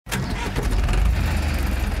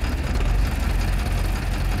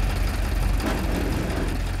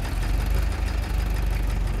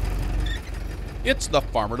It's the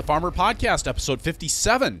Farmer to Farmer Podcast, episode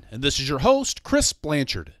 57, and this is your host, Chris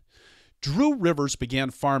Blanchard. Dru Rivers began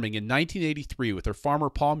farming in 1983 with her farmer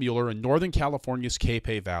Paul Muller in Northern California's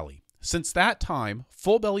Capay Valley. Since that time,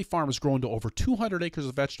 Full Belly Farm has grown to over 200 acres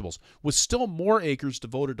of vegetables, with still more acres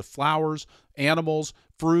devoted to flowers, animals,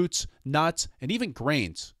 fruits, nuts, and even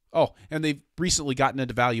grains. Oh, and they've recently gotten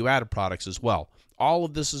into value-added products as well. All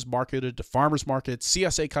of this is marketed to farmers markets,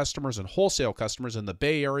 CSA customers, and wholesale customers in the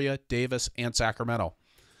Bay Area, Davis, and Sacramento.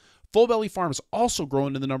 Full Belly Farm has also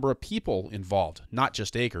grown in the number of people involved, not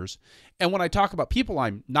just acres. And when I talk about people,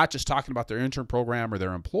 I'm not just talking about their intern program or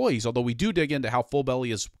their employees, although we do dig into how Full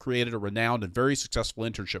Belly has created a renowned and very successful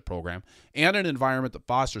internship program and an environment that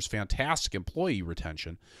fosters fantastic employee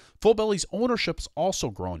retention. Full Belly's ownership has also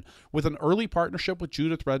grown, with an early partnership with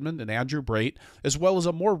Judith, Redmond, and Brait, as well as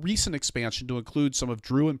a more recent expansion to include some of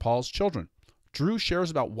Dru and Paul's children. Dru shares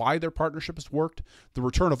about why their partnership has worked, the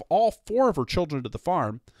return of all 4 of her children to the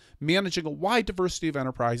farm, managing a wide diversity of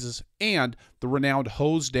enterprises, and the renowned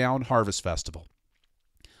Hose Down Harvest Festival.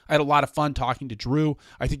 I had a lot of fun talking to Dru.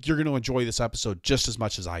 I think you're going to enjoy this episode just as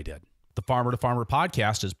much as I did. The Farmer to Farmer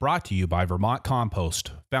Podcast is brought to you by Vermont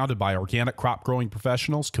Compost, founded by organic crop growing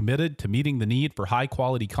professionals committed to meeting the need for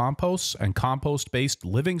high-quality composts and compost-based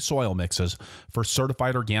living soil mixes for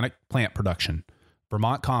certified organic plant production.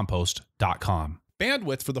 VermontCompost.com.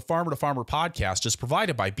 Bandwidth for the Farmer to Farmer Podcast is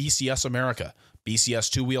provided by BCS America. BCS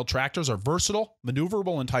two-wheel tractors are versatile,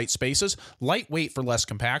 maneuverable in tight spaces, lightweight for less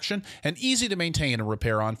compaction, and easy to maintain and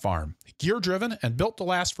repair on farm. Gear-driven and built to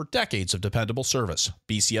last for decades of dependable service.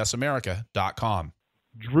 BCSAmerica.com.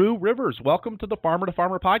 Dru Rivers, welcome to the Farmer to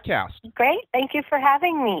Farmer Podcast. Great. Thank you for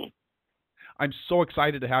having me. I'm so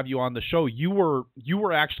excited to have you on the show. You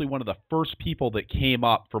were actually one of the first people that came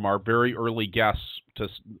up from our very early guests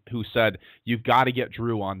who said, you've got to get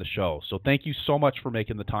Dru on the show. So thank you so much for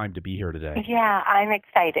making the time to be here today. Yeah, I'm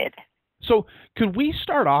excited. So could we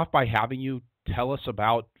start off by having you tell us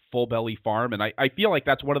about Full Belly Farm? And I feel like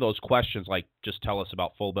that's one of those questions, like, just tell us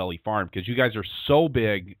about Full Belly Farm, because you guys are so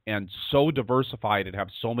big and so diversified and have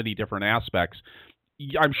so many different aspects.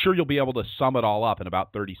 I'm sure you'll be able to sum it all up in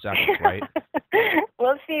about 30 seconds, right?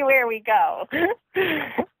 We'll see where we go.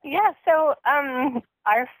 Yeah, so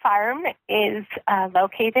our farm is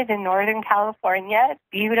located in Northern California,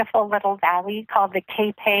 beautiful little valley called the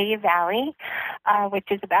Capay Valley, which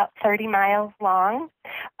is about 30 miles long.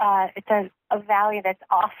 It's a valley that's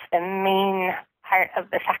off the main part of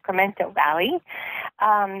the Sacramento Valley.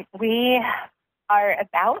 We are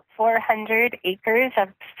about 400 acres of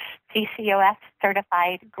CCOS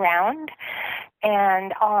certified ground,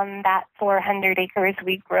 and on that 400 acres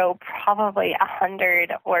we grow probably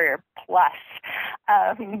 100 or plus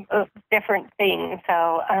of different things.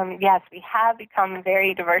 So yes, we have become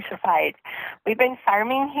very diversified. We've been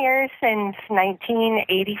farming here since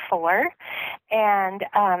 1984, and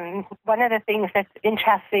one of the things that's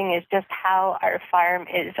interesting is just how our farm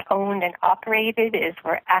is owned and operated. Is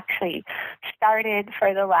we're actually started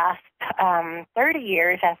for the last 30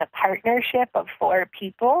 years as a partnership of 4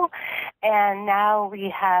 people, and now we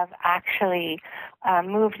have actually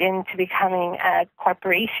moved into becoming a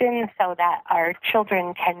corporation so that our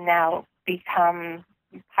children can now become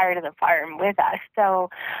part of the farm with us. So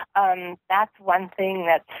that's one thing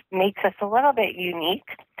that makes us a little bit unique.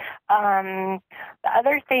 The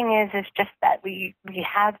other thing is just that we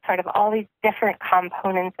have sort of all these different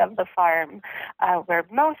components of the farm. We're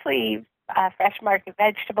mostly fresh market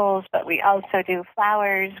vegetables, but we also do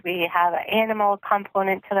flowers. We have an animal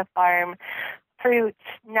component to the farm, fruits,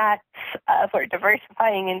 nuts. We're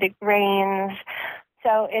diversifying into grains.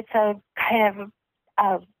 So it's a kind of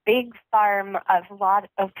a big farm of a lot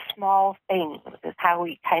of small things is how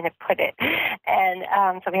we kind of put it. And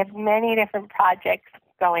so we have many different projects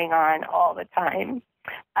going on all the time.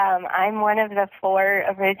 I'm one of the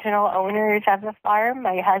 4 original owners of the farm.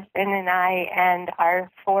 My husband and I and our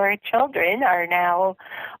 4 children are now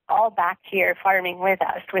all back here farming with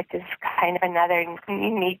us, which is kind of another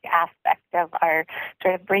unique aspect of our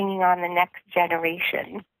sort of bringing on the next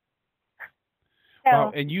generation. So,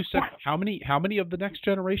 wow, and you said how many of the next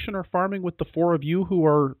generation are farming with the 4 of you who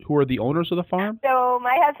are the owners of the farm? So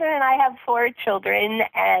my husband and I have 4 children,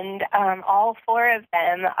 and all 4 of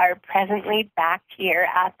them are presently back here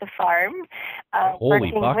at the farm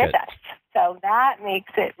working with us. So that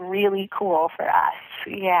makes it really cool for us.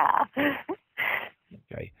 Yeah.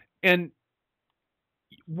 Okay. And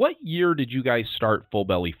what year did you guys start Full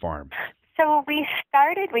Belly Farm? So we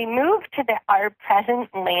moved to our present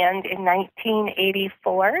land in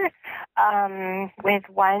 1984 with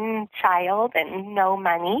one child and no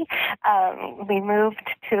money. We moved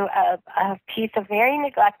to a piece of very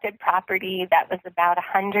neglected property that was about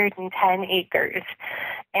 110 acres.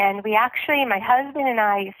 And we actually, my husband and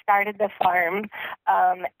I started the farm,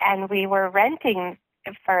 and we were renting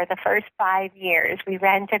for the first 5 years. We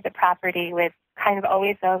rented the property with kind of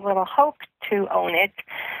always a little hope to own it.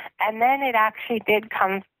 And then it actually did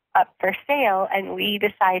come up for sale, and we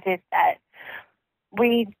decided that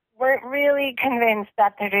we weren't really convinced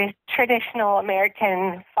that the traditional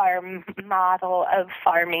American farm model of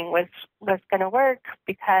farming was going to work,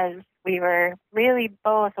 because we were really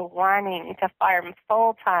both wanting to farm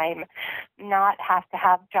full-time, not have to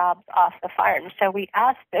have jobs off the farm. So we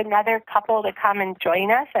asked another couple to come and join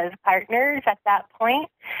us as partners at that point,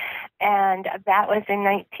 and that was in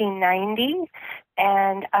 1990.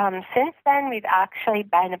 And since then, we've actually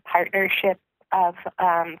been a partnership of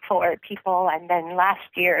 4 people, and then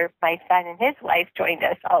last year my son and his wife joined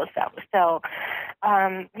us also. So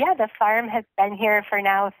the farm has been here for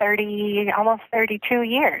now almost 32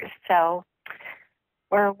 years, so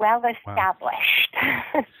we're well established.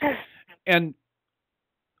 Wow. And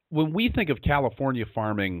when we think of California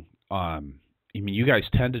farming, I mean, you guys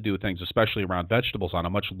tend to do things, especially around vegetables, on a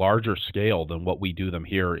much larger scale than what we do them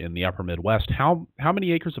here in the upper Midwest. How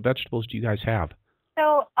many acres of vegetables do you guys have?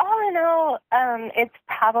 So all in all, it's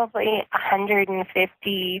probably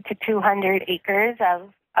 150 to 200 acres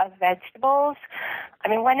of vegetables. I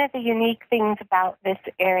mean, one of the unique things about this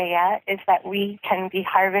area is that we can be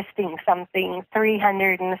harvesting something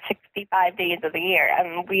 365 days of the year. I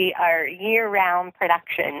mean, we are year-round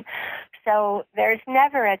production. So there's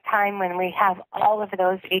never a time when we have all of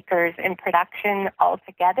those acres in production all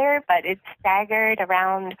together, but it's staggered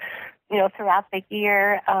around, throughout the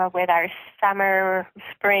year with our summer,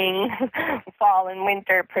 spring, fall, and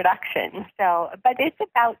winter production. So, but it's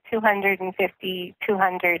about 250,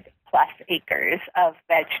 200 plus acres of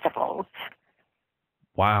vegetables.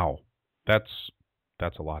 Wow, that's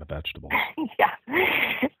a lot of vegetables. Yeah,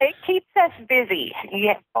 it keeps us busy,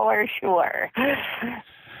 yeah, for sure.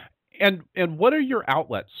 And what are your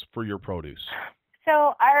outlets for your produce?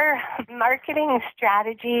 So our marketing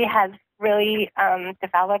strategy has really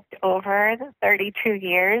developed over the 32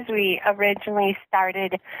 years. We originally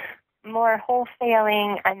started more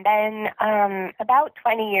wholesaling, and then about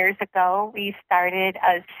 20 years ago, we started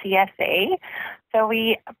a CSA. So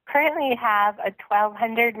we currently have a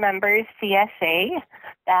 1,200 members CSA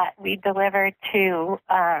that we deliver to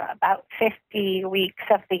about 50 weeks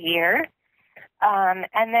of the year.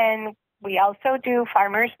 And then we also do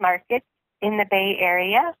farmers markets in the Bay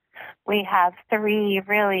Area. We have 3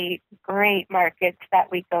 really great markets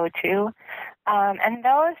that we go to. And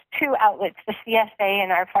those 2 outlets, the CSA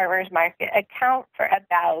and our farmers market, account for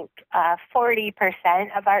about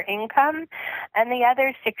 40% of our income. And the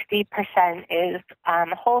other 60% is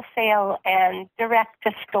wholesale and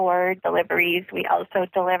direct-to-store deliveries. We also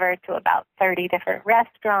deliver to about 30 different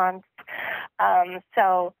restaurants.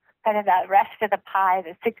 So kind of that rest of the pie,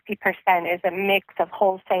 the 60%, is a mix of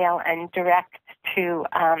wholesale and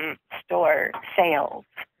direct-to-store sales.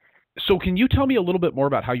 So can you tell me a little bit more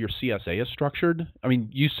about how your CSA is structured? I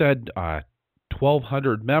mean, you said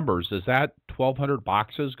 1,200 members. Is that 1,200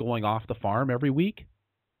 boxes going off the farm every week?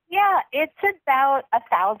 Yeah, it's about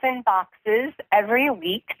 1,000 boxes every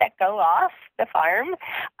week that go off the farm.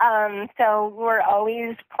 So we're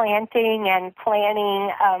always planting and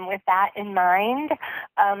planning with that in mind.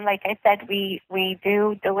 Like I said, we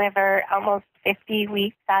do deliver almost 50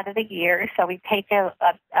 weeks out of the year, so we take a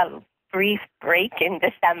brief break in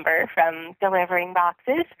December from delivering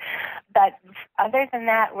boxes. But other than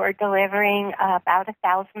that, we're delivering about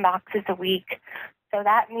 1,000 boxes a week. So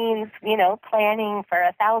that means, planning for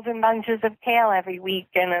 1,000 bunches of kale every week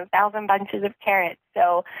and 1,000 bunches of carrots.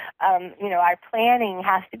 So, our planning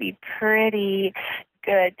has to be pretty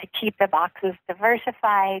good to keep the boxes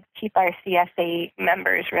diversified, keep our CSA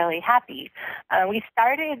members really happy. We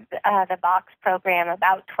started the box program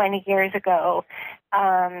about 20 years ago,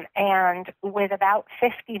 and with about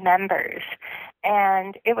 50 members.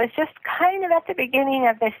 And it was just kind of at the beginning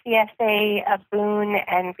of the CSA boom,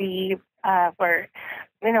 and we were,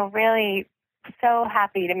 really so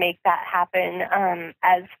happy to make that happen.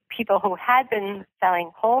 As people who had been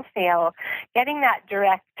selling wholesale, getting that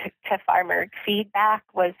direct to farmer feedback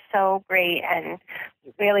was so great, and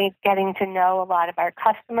really getting to know a lot of our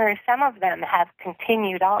customers. Some of them have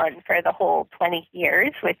continued on for the whole 20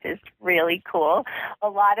 years, which is really cool. A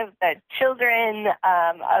lot of the children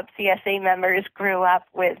of CSA members grew up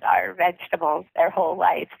with our vegetables their whole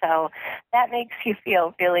life, so that makes you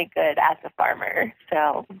feel really good as a farmer.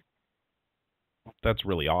 So that's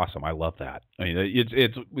really awesome. I love that. I mean,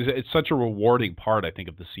 it's such a rewarding part, I think,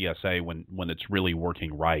 of the CSA when it's really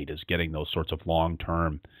working right, is getting those sorts of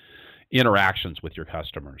long-term interactions with your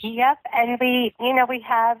customers. Yep, and we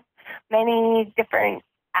have many different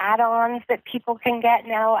add-ons that people can get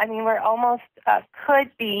now. I mean, we're almost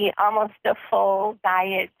could be almost a full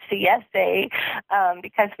diet CSA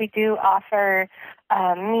because we do offer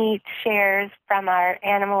meat shares from our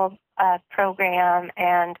animal program,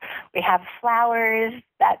 and we have flowers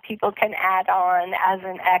that people can add on as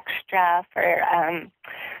an extra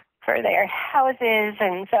for their houses.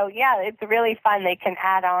 And so, yeah, it's really fun. They can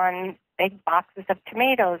add on big boxes of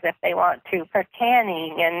tomatoes if they want to for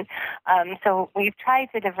canning. And so we've tried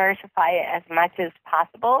to diversify it as much as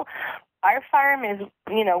possible. Our farm is,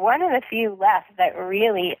 one of the few left that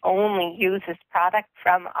really only uses product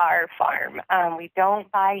from our farm. We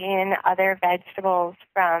don't buy in other vegetables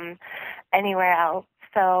from anywhere else.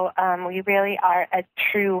 So we really are a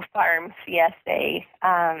true farm CSA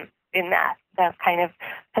in the kind of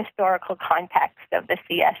historical context of the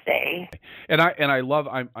CSA. And I love.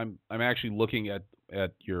 I'm actually looking at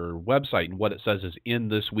your website, and what it says is in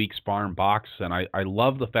this week's farm box, and I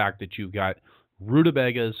love the fact that you've got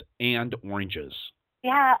rutabagas and oranges.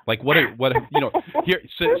 Yeah. Like what here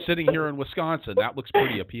sitting here in Wisconsin, that looks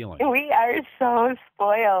pretty appealing. We are so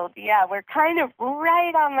spoiled. Yeah, we're kind of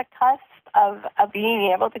right on the cusp of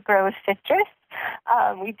being able to grow citrus.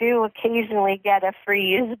 We do occasionally get a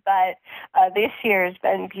freeze, but this year has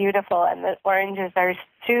been beautiful, and the oranges are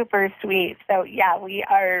super sweet. So, yeah, we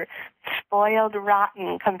are spoiled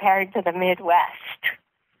rotten compared to the Midwest.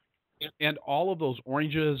 And all of those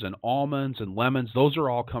oranges and almonds and lemons, those are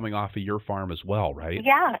all coming off of your farm as well, right?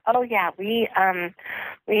 Yeah. Oh, yeah. We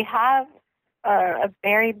have a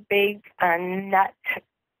very big nut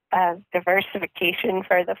diversification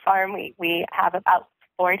for the farm. We have about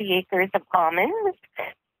 40 acres of almonds,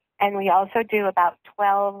 and we also do about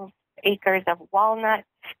 12 acres of walnuts.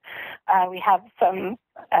 We have some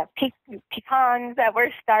pecans that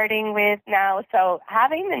we're starting with now. So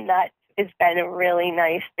having the nuts has been a really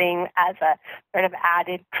nice thing as a sort of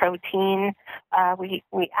added protein. We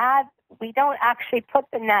don't actually put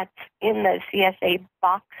the nuts in the CSA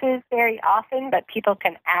boxes very often, but people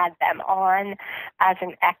can add them on as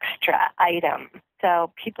an extra item.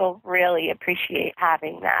 So people really appreciate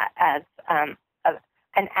having that as an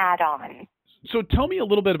add-on. So tell me a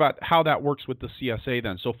little bit about how that works with the CSA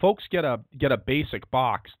then. So folks get a basic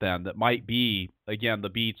box then that might be, again, the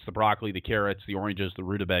beets, the broccoli, the carrots, the oranges, the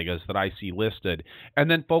rutabagas that I see listed.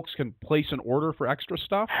 And then folks can place an order for extra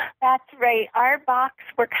stuff? That's right. Our box,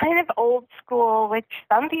 we're kind of old school, which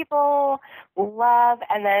some people love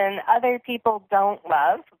and then other people don't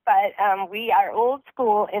love. But we are old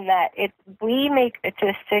school in that we make the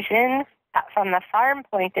decision from the farm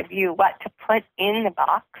point of view what to put in the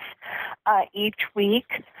box each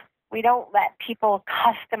week. We don't let people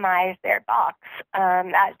customize their box.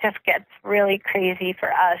 That just gets really crazy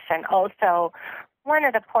for us. And also, one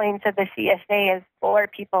of the points of the CSA is for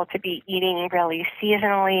people to be eating really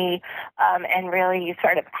seasonally and really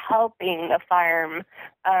sort of helping the farm,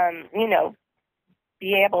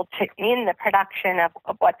 be able to, in the production of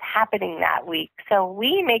what's happening that week. So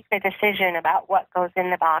we make the decision about what goes in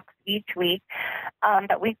the box each week,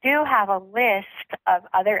 but we do have a list of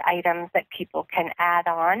other items that people can add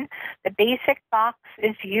on. The basic box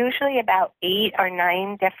is usually about 8 or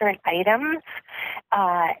 9 different items,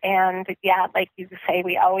 and yeah, like you say,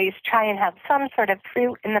 we always try and have some sort of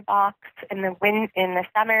fruit in the box. In the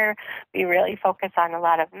summer, we really focus on a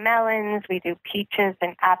lot of melons. We do peaches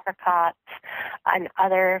and apricots and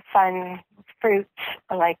other fun fruits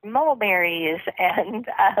like mulberries and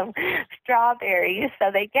strawberries.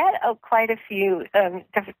 So they get quite a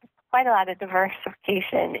lot of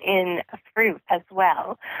diversification in fruit as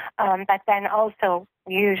well. But then also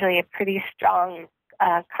usually a pretty strong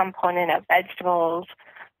component of vegetables.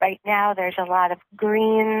 Right now there's a lot of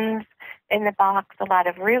greens in the box, a lot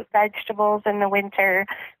of root vegetables in the winter.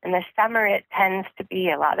 In the summer it tends to be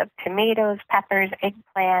a lot of tomatoes, peppers,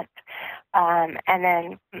 eggplant, and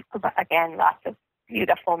then again lots of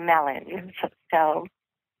beautiful melons. So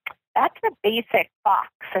that's the basic box,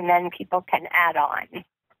 and then people can add on.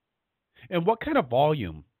 And what kind of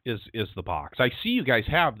volume is the box? I see you guys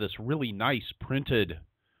have this really nice printed.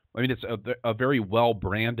 I mean, it's a very well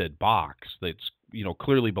branded box that's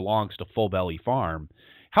clearly belongs to Full Belly Farm.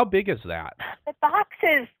 How big is that? The box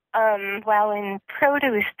is, well, in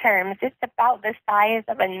produce terms, it's about the size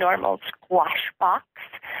of a normal squash box.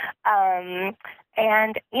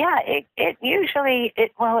 And yeah, it usually,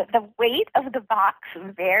 the weight of the box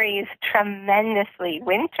varies tremendously.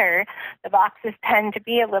 Winter, the boxes tend to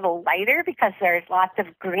be a little lighter because there's lots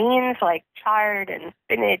of greens like chard and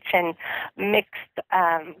spinach and mixed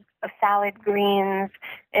salad greens.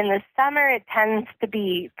 In the summer, it tends to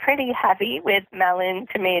be pretty heavy with melon,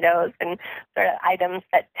 tomatoes, and sort of items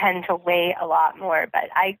that tend to weigh a lot more. But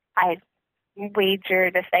I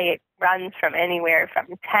wager to say it runs from anywhere from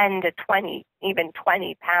 10 to 20, even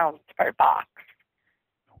 20 pounds per box.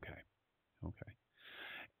 Okay.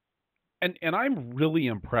 And I'm really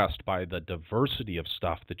impressed by the diversity of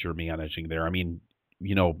stuff that you're managing there. I mean,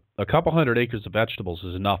 a couple hundred acres of vegetables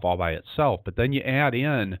is enough all by itself, but then you add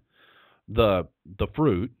in the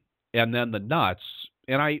fruit and then the nuts.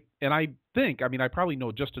 And I think, I mean, I probably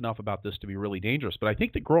know just enough about this to be really dangerous, but I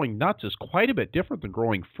think that growing nuts is quite a bit different than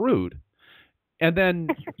growing fruit. And then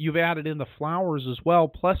you've added in the flowers as well,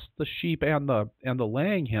 plus the sheep and the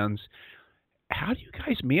laying hens. How do you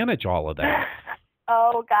guys manage all of that?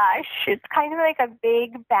 Oh, gosh. It's kind of like a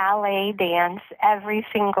big ballet dance every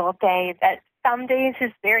single day that some days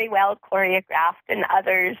is very well choreographed and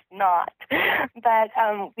others not. But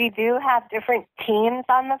we do have different teams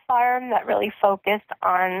on the farm that really focus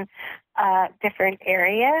on different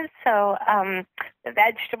areas. So the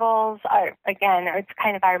vegetables it's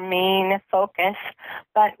kind of our main focus,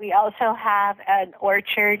 but we also have an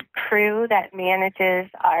orchard crew that manages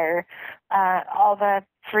our all the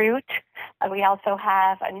fruit. We also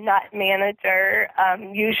have a nut manager,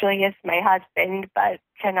 usually it's my husband, but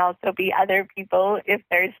can also be other people if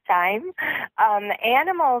there's time.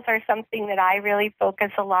 Animals are something that I really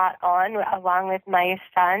focus a lot on, along with my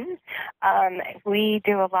son. We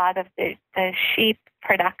do a lot of the sheep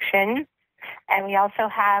production, and we also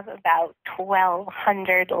have about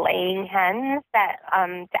 1,200 laying hens that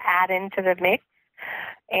to add into the mix,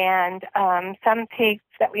 and some pigs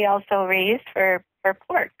that we also raise for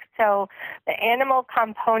pork. So the animal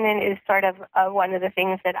component is sort of one of the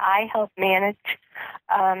things that I help manage.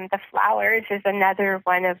 The flowers is another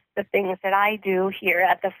one of the things that I do here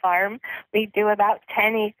at the farm. We do about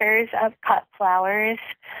 10 acres of cut flowers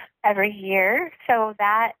every year. So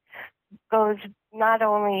that goes not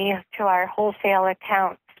only to our wholesale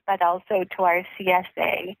accounts, but also to our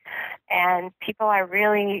CSA. And people are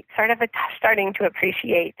really sort of starting to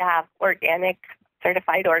appreciate to have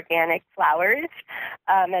certified organic flowers,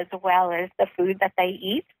 as well as the food that they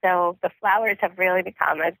eat. So the flowers have really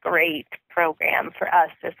become a great program for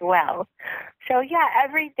us as well. So yeah,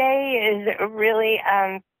 every day is a really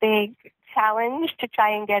big challenge to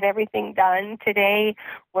try and get everything done. Today,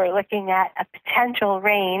 we're looking at a potential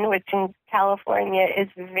rain, which in California is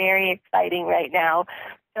very exciting right now.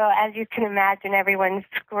 So as you can imagine, everyone's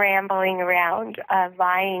scrambling around,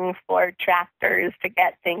 vying for tractors to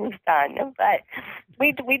get things done. But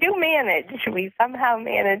we do manage. We somehow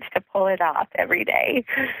manage to pull it off every day.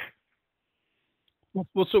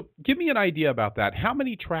 Well, so give me an idea about that. How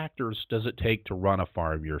many tractors does it take to run a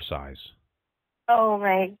farm your size? Oh,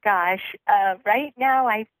 my gosh. Right now,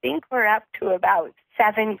 I think we're up to about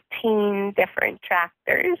 17 different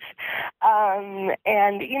tractors. And,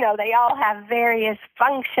 they all have various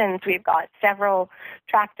functions. We've got several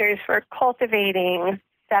tractors for cultivating,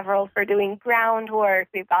 several for doing groundwork.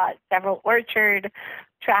 We've got several orchard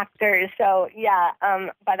tractors. So, yeah,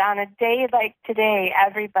 but on a day like today,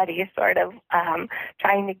 everybody's sort of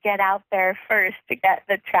trying to get out there first to get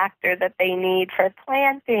the tractor that they need for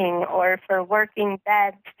planting or for working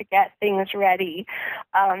beds to get things ready.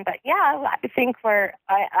 But, yeah, I think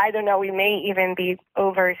I don't know, we may even be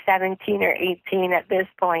over 17 or 18 at this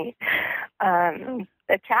point.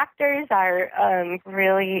 The tractors are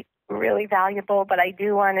really valuable, but I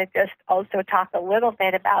do want to just also talk a little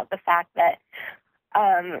bit about the fact that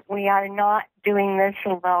we are not doing this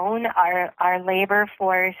alone. Our labor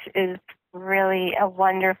force is really a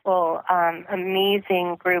wonderful,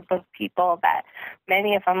 amazing group of people, that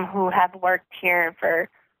many of them who have worked here for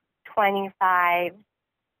 25,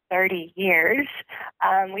 30 years.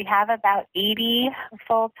 We have about 80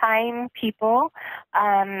 full-time people,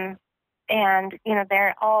 and,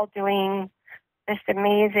 they're all doing this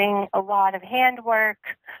amazing, a lot of handwork.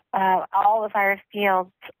 All of our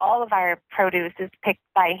fields, all of our produce is picked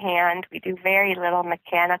by hand. We do very little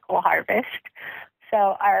mechanical harvest.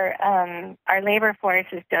 So our labor force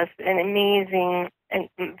is just an amazing a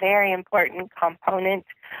very important component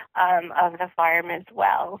of the farm as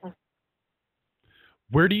well.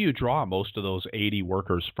 Where do you draw most of those 80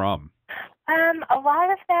 workers from? A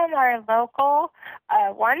lot of them are local.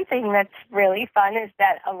 One thing that's really fun is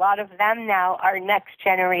that a lot of them now are next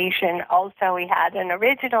generation. Also, we had an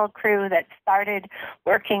original crew that started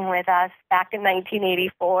working with us back in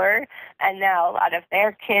 1984, and now a lot of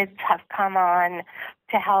their kids have come on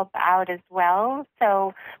to help out as well.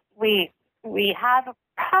 So we have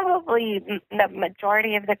probably the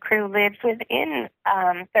majority of the crew lives within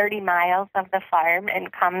 30 miles of the farm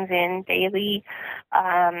and comes in daily.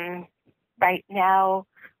 Right now,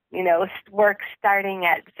 work starting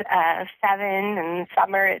at 7, and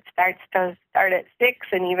summer it starts to start at 6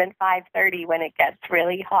 and even 5:30 when it gets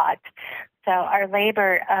really hot. So our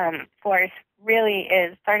labor force really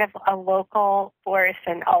is sort of a local force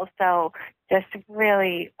and also just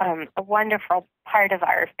really a wonderful part of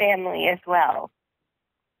our family as well.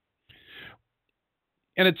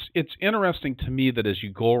 And it's interesting to me that as you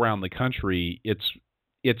go around the country,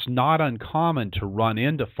 it's not uncommon to run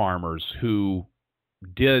into farmers who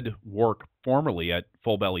did work formerly at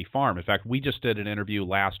Full Belly Farm. In fact, we just did an interview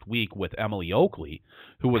last week with Emily Oakley,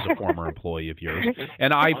 who was a former employee of yours.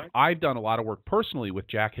 And I've done a lot of work personally with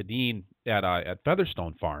Jack Hedin at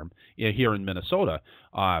Featherstone Farm here in Minnesota,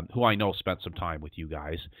 who I know spent some time with you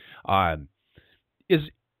guys. And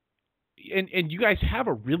you guys have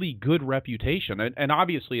a really good reputation, and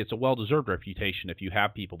obviously it's a well-deserved reputation if you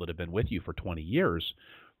have people that have been with you for 20 years.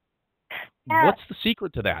 What's the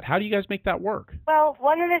secret to that? How do you guys make that work? Well,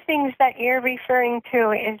 one of the things that you're referring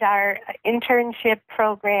to is our internship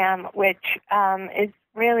program, which is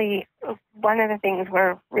really one of the things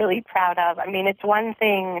we're really proud of. I mean, it's one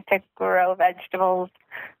thing to grow vegetables.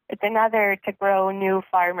 It's another to grow new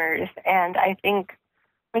farmers. And I think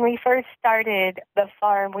when we first started the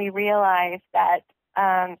farm, we realized that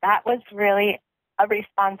that was really a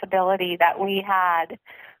responsibility that we had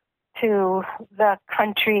to the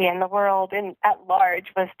country and the world at large,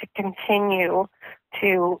 was to continue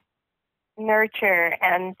to nurture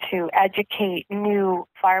and to educate new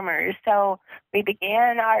farmers. So we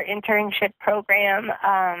began our internship program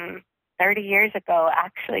 30 years ago,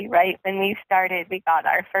 actually, right when we started. We got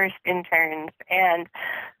our first interns, and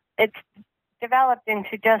it's developed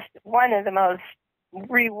into just one of the most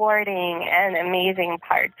rewarding and amazing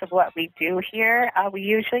parts of what we do here. We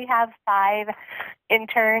usually have 5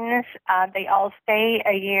 interns. They all stay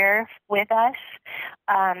a year with us.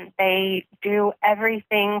 They do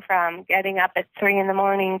everything from getting up at 3 in the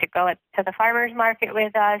morning to go to the farmer's market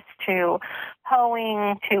with us, to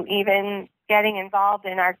hoeing, to even getting involved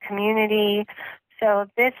in our community. So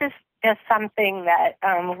this is just something that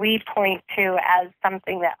we point to as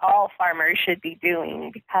something that all farmers should be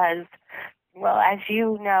doing, because, well, as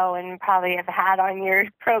you know and probably have had on your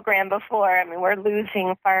program before, I mean, we're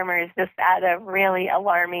losing farmers just at a really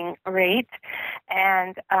alarming rate.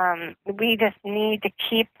 And we just need to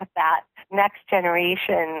keep that next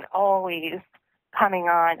generation always coming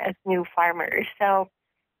on as new farmers. So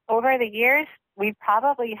over the years, we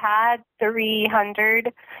probably had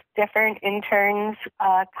 300 different interns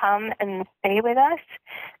come and stay with us.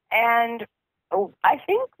 And I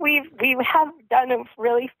think we have done a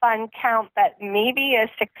really fun count that maybe a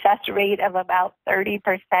success rate of about 30%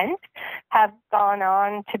 have gone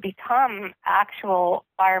on to become actual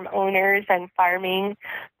farm owners and farming.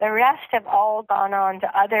 The rest have all gone on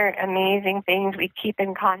to other amazing things. We keep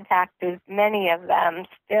in contact with many of them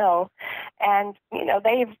still. And,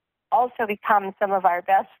 they've also become some of our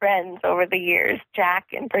best friends over the years. Jack,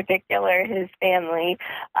 in particular, his family.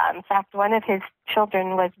 In fact, one of his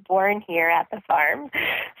children was born here at the farm.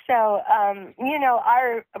 So,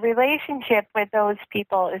 our relationship with those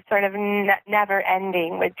people is sort of never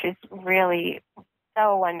ending, which is really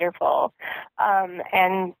so wonderful.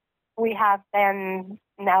 And we have them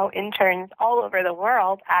now interns all over the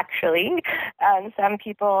world, actually. Some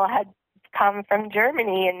people had come from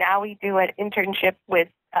Germany, and now we do an internship with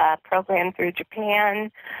program through Japan.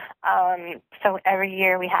 So every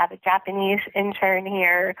year we have a Japanese intern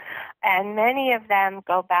here, and many of them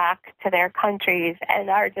go back to their countries and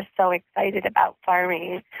are just so excited about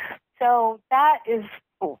farming. So that is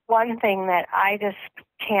one thing that I just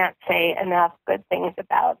can't say enough good things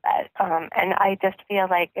about that. And I just feel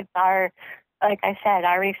like it's like I said,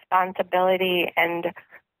 our responsibility and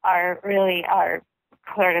our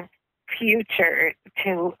sort of future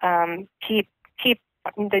to keep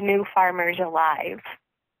the new farmers alive.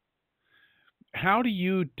 How do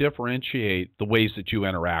you differentiate the ways that you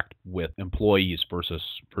interact with employees versus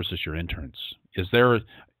your interns? Is there,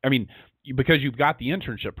 because you've got the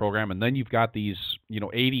internship program and then you've got these,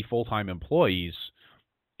 80 full-time employees,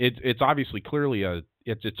 it's obviously clearly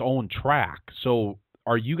it's its own track. So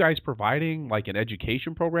are you guys providing like an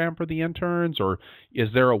education program for the interns, or is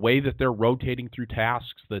there a way that they're rotating through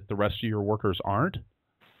tasks that the rest of your workers aren't?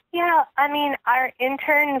 Yeah, I mean, our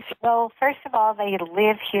interns, well, first of all, they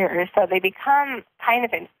live here, so they become kind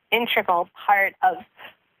of an integral part of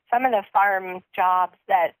some of the farm jobs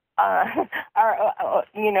that are,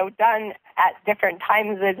 done at different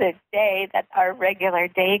times of the day that our regular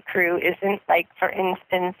day crew isn't. Like, for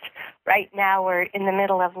instance, right now we're in the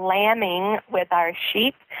middle of lambing with our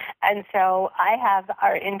sheep, and so I have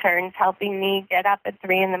our interns helping me get up at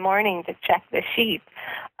 3 in the morning to check the sheep.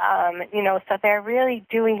 So they're really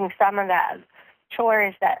doing some of the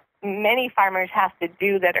chores that many farmers have to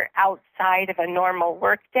do that are outside of a normal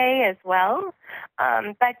workday as well.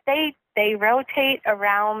 But they rotate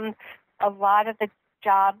around a lot of the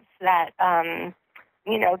jobs that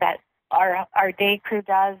that our day crew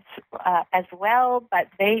does as well, but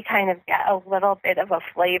they kind of get a little bit of a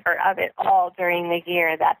flavor of it all during the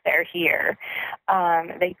year that they're here.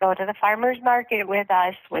 They go to the farmers market with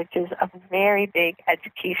us, which is a very big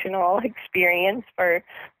educational experience for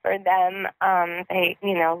them. They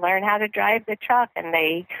learn how to drive the truck, and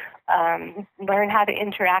they learn how to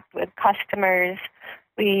interact with customers.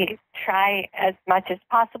 We try as much as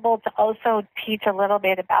possible to also teach a little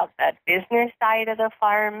bit about the business side of the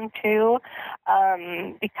farm too,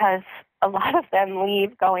 because a lot of them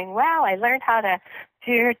leave going, wow, I learned how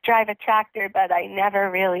to drive a tractor, but I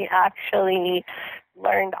never really actually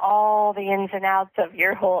learned all the ins and outs of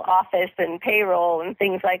your whole office and payroll and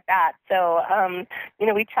things like that. So,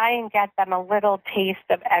 we try and get them a little taste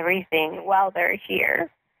of everything while they're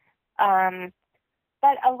here.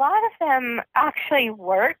 But a lot of them actually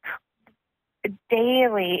work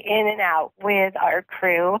daily in and out with our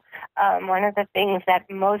crew. One of the things that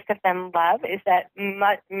most of them love is that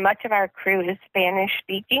much of our crew is Spanish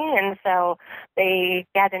speaking, and so they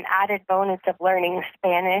get an added bonus of learning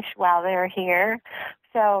Spanish while they're here.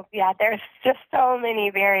 So, yeah, there's just so many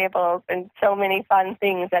variables and so many fun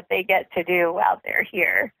things that they get to do while they're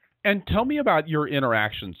here. And tell me about your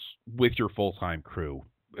interactions with your full-time crew.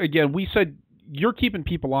 Again, we said you're keeping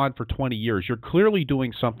people on for 20 years. You're clearly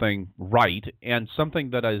doing something right, and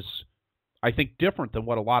something that is, I think, different than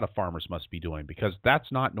what a lot of farmers must be doing, because that's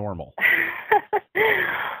not normal.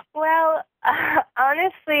 Well,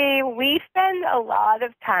 honestly, we spend a lot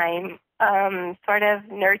of time sort of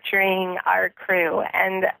nurturing our crew,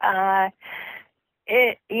 and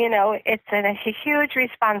it's a huge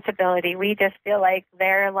responsibility. We just feel like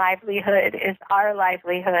their livelihood is our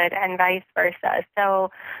livelihood and vice versa.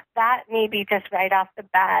 So that maybe just right off the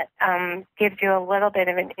bat gives you a little bit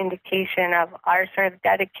of an indication of our sort of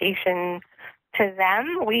dedication to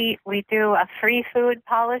them. We do a free food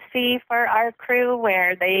policy for our crew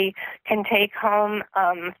where they can take home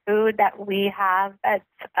food that we have that's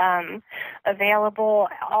available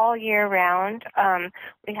all year round.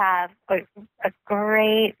 We have a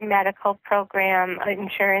great medical program,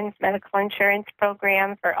 medical insurance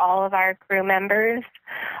program for all of our crew members.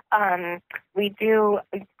 We do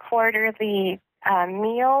quarterly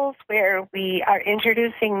meals where we are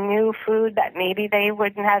introducing new food that maybe they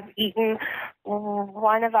wouldn't have eaten.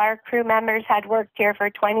 One of our crew members had worked here for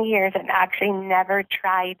 20 years and actually never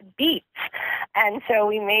tried beets. And so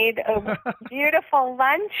we made a beautiful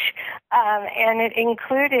lunch, and it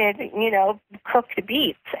included, cooked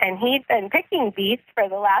beets. And he'd been picking beets for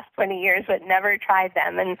the last 20 years but never tried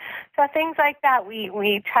them. And so things like that,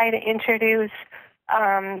 we try to introduce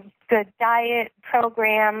good diet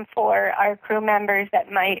program for our crew members that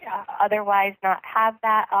might otherwise not have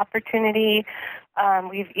that opportunity.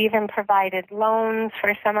 We've even provided loans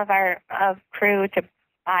for some of our crew to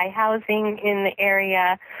buy housing in the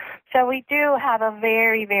area. So we do have a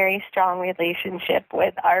very, very strong relationship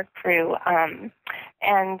with our crew.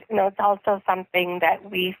 And it's also something that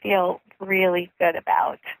we feel really good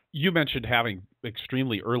about. You mentioned having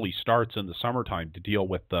extremely early starts in the summertime to deal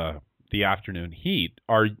with the afternoon heat.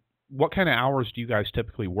 What kind of hours do you guys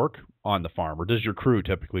typically work on the farm, or does your crew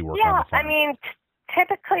typically work on the farm? I mean,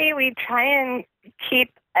 typically we try and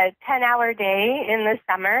keep a 10-hour day in the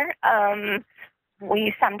summer.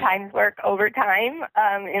 We sometimes work overtime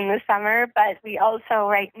in the summer, but we also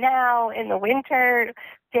right now in the winter,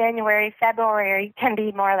 January, February, can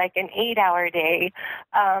be more like an 8-hour day.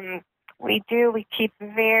 We keep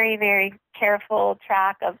very, very careful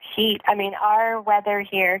track of heat. I mean, our weather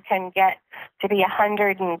here can get to be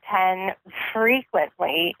 110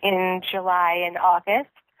 frequently in July and August.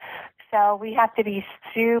 So we have to be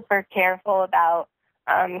super careful about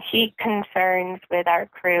heat concerns with our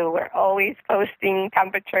crew. We're always posting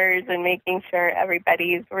temperatures and making sure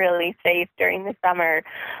everybody's really safe during the summer.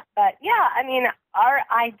 But yeah, I mean, our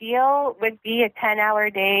ideal would be a 10-hour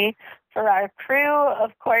day for our crew.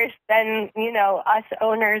 Of course, then, us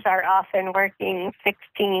owners are often working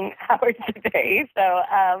 16 hours a day. So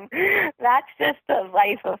that's just the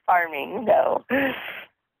life of farming, though.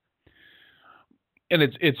 And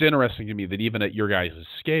it's interesting to me that even at your guys'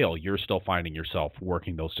 scale, you're still finding yourself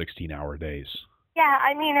working those 16-hour days. Yeah,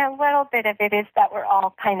 I mean, a little bit of it is that we're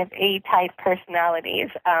all kind of A-type personalities.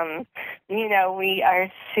 We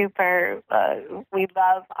are super, we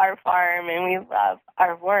love our farm and we love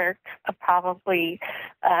our work, probably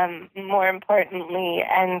more importantly.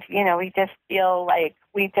 And, we just feel like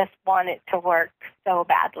we just want it to work so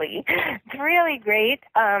badly. It's really great.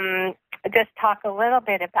 Just talk a little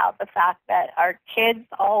bit about the fact that our kids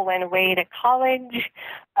all went away to college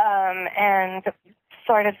and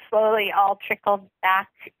sort of slowly all trickled back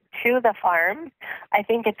to the farm. I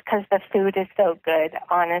think it's because the food is so good,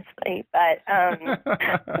 honestly. But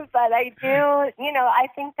but I do, I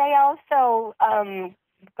think they also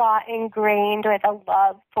got ingrained with a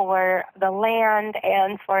love for the land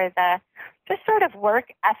and for the just sort of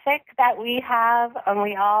work ethic that we have.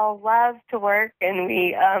 We all love to work, and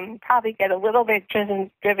we probably get a little bit driven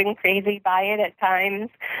crazy by it at times.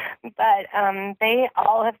 But they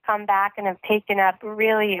all have come back and have taken up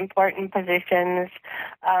really important positions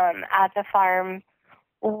at the farm.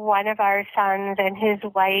 One of our sons and his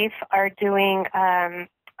wife are doing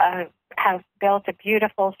have built a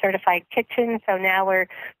beautiful certified kitchen. So now we're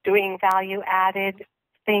doing value-added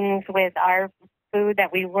things with our food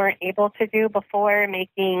that we weren't able to do before,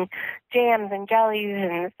 making jams and jellies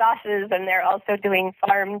and sauces, and they're also doing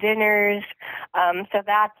farm dinners. So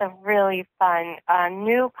that's a really fun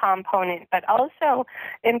new component, but also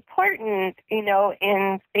important,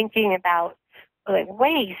 in thinking about like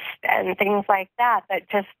waste and things like that,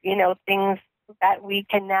 just, things that we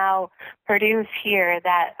can now produce here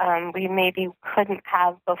that we maybe couldn't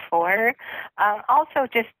have before. Also,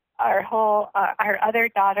 just our other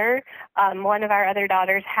daughter, one of our other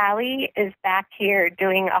daughters, Hallie, is back here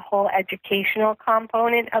doing a whole educational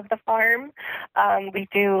component of the farm. We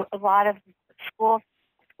do a lot of school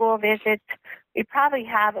visits. We probably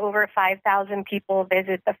have over 5,000 people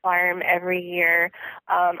visit the farm every year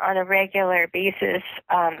on a regular basis.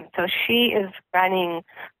 So she is running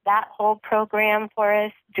that whole program for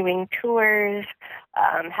us, doing tours,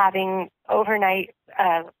 having overnight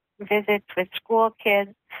visits with school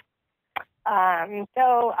kids.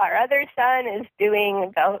 So our other son is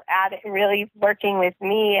doing really working with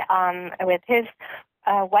me, with his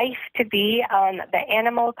wife-to-be on the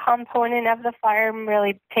animal component of the farm,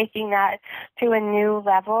 really taking that to a new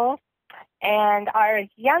level. And our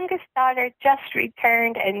youngest daughter just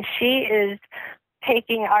returned, and she is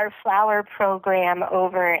taking our flower program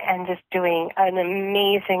over and just doing an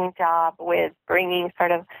amazing job with bringing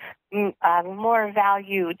sort of more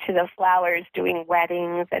value to the flowers, doing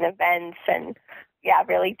weddings and events, and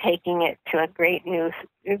really taking it to a great new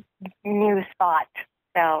spot.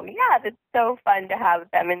 So it's so fun to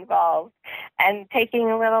have them involved and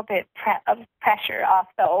taking a little bit of pressure off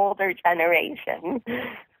the older generation.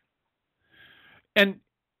 And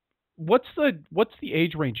what's the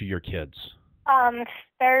age range of your kids?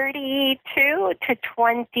 32 to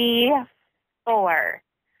 24.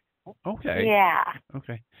 Okay. Yeah.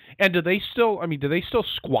 Okay. And do they still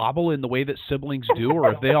squabble in the way that siblings do,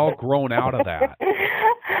 or have they all grown out of that?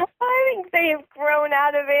 I think they've grown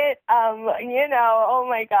out of it. Oh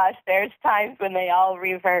my gosh, there's times when they all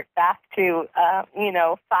revert back to, 5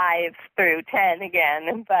 through 10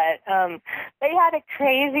 again. But they had a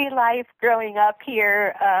crazy life growing up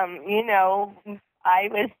here. I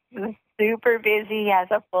was super busy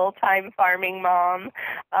as a full-time farming mom,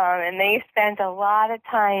 and they spent a lot of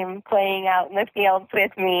time playing out in the fields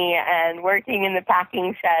with me and working in the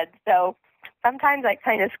packing shed. So sometimes I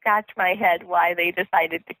kind of scratch my head why they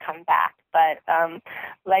decided to come back. But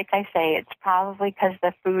like I say, it's probably because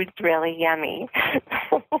the food's really yummy.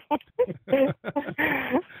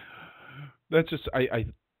 That's just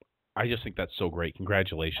I just think that's so great.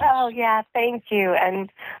 Congratulations. Oh, yeah, thank you. And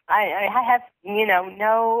I have,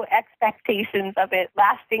 no expectations of it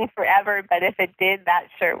lasting forever, but if it did, that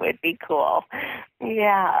sure would be cool.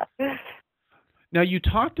 Yeah. Now, you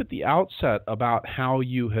talked at the outset about how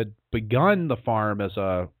you had begun the farm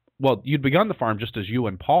you'd begun the farm just as you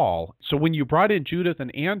and Paul. So when you brought in Judith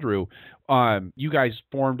and Andrew, you guys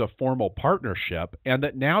formed a formal partnership, and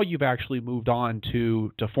that now you've actually moved on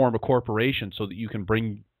to form a corporation so that you can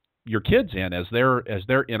bring your kids in as they're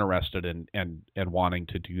interested in and wanting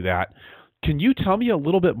to do that. Can you tell me a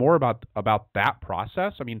little bit more about that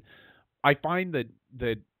process? I mean, I find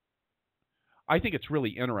that I think it's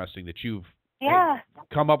really interesting that you've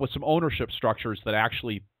come up with some ownership structures that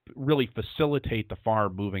actually really facilitate the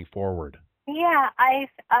farm moving forward. Yeah,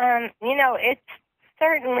 it's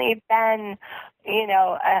certainly been,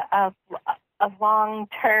 a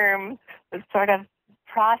long-term sort of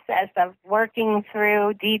process of working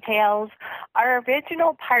through details. Our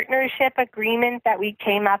original partnership agreement that we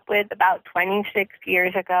came up with about 26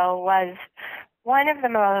 years ago was one of the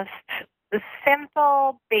most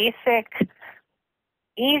simple, basic,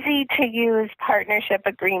 easy-to-use partnership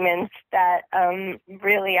agreements that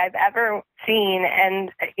really I've ever seen,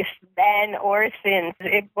 and then or since.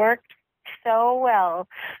 It worked so well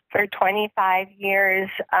for 25 years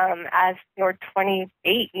or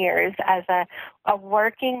 28 years as a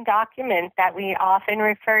working document that we often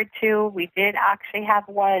referred to. We did actually have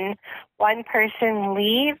one person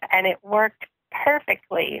leave, and it worked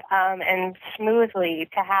perfectly and smoothly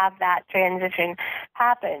to have that transition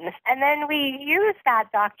happen. And then we use that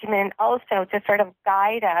document also to sort of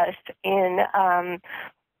guide us in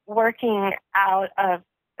working out of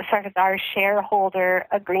sort of our shareholder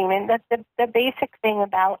agreement. That the basic thing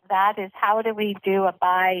about that is how do we do a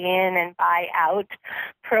buy-in and buy-out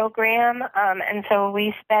program. And so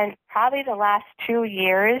we spent probably the last 2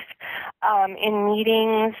 years in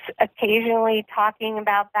meetings, occasionally talking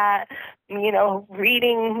about that,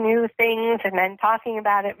 reading new things and then talking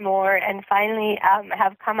about it more, and finally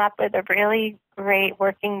have come up with a really great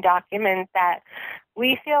working document that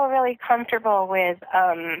we feel really comfortable with.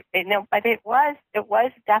 But it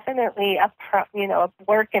was definitely a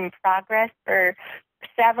work in progress for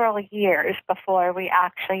several years before we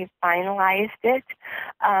actually finalized it.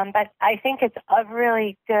 But I think it's a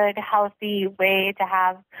really good, healthy way to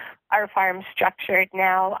have our farm structured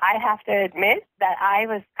now. I have to admit that I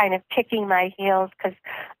was kind of kicking my heels because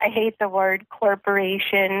I hate the word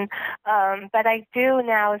corporation, but I do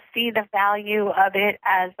now see the value of it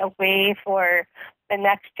as a way for the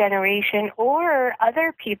next generation or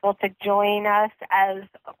other people to join us as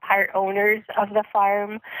part owners of the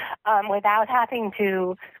farm without having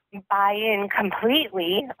to buy in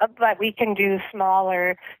completely, but we can do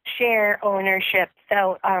smaller share ownership.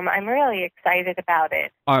 So I'm really excited about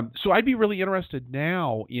it. So I'd be really interested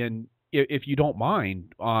now in, if you don't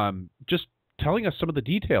mind, just telling us some of the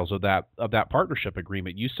details of that partnership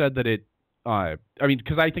agreement. You said that it,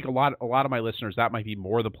 because I think a lot of my listeners, that might be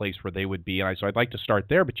more the place where they would be, and so I'd like to start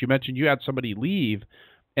there. But you mentioned you had somebody leave,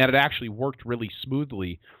 and it actually worked really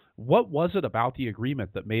smoothly. What was it about the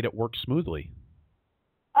agreement that made it work smoothly?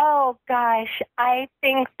 Oh, gosh. I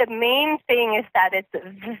think the main thing is that it's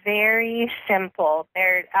very simple.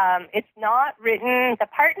 It's not written, the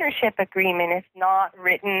partnership agreement is not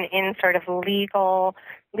written in sort of legalese.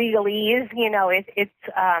 It's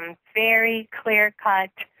very clear-cut.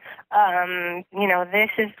 This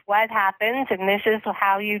is what happens, and this is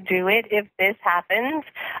how you do it if this happens.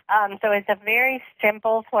 So it's a very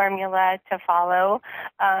simple formula to follow.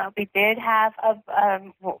 We did have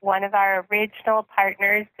one of our original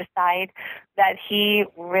partners decide that he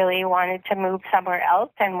really wanted to move somewhere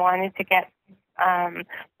else and wanted to get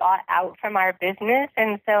bought out from our business,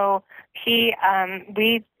 and so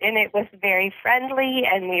it was very friendly,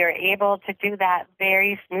 and we were able to do that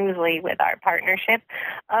very smoothly with our partnership.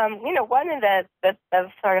 One of the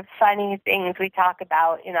sort of funny things we talk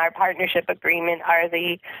about in our partnership agreement are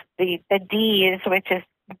the D's, which is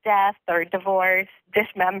death or divorce,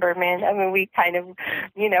 dismemberment. I mean, we kind of,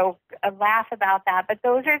 laugh about that, but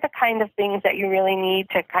those are the kind of things that you really need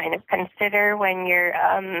to kind of consider when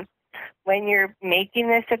you're making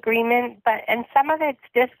this agreement. And some of it's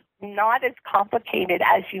just not as complicated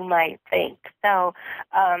as you might think. So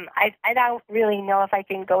I don't really know if I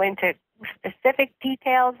can go into specific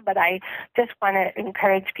details, but I just want to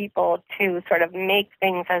encourage people to sort of make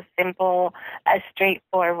things as simple, as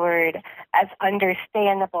straightforward, as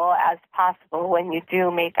understandable as possible when you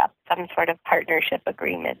do make up some sort of partnership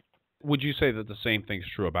agreement. Would you say that the same thing's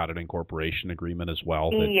true about an incorporation agreement as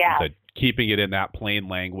well? Yeah. That keeping it in that plain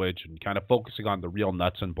language and kind of focusing on the real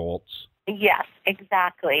nuts and bolts? Yes,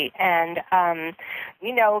 exactly. And,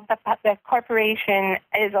 the corporation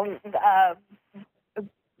is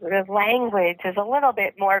the language is a little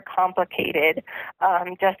bit more complicated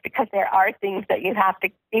just because there are things that you have to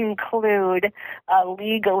include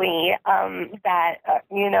legally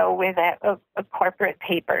with a corporate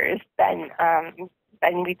papers than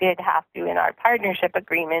we did have to in our partnership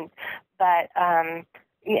agreement. But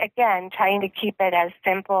again, trying to keep it as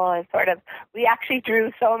simple as we actually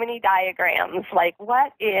drew so many diagrams, like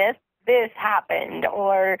what if this happened,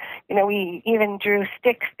 or, we even drew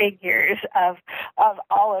stick figures of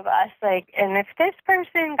all of us, like, and if this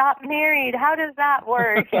person got married, how does that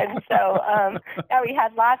work? And so we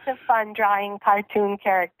had lots of fun drawing cartoon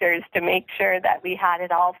characters to make sure that we had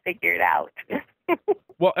it all figured out.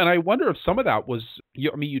 Well, and I wonder if some of that was,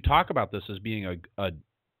 you talk about this as being a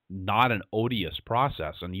not an odious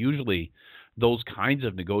process, and usually those kinds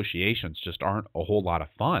of negotiations just aren't a whole lot of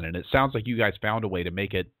fun. And it sounds like you guys found a way to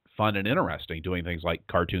make it fun and interesting, doing things like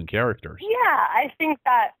cartoon characters. Yeah, I think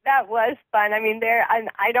that was fun. I mean,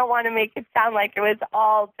 I don't want to make it sound like it was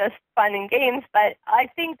all just fun and games, but I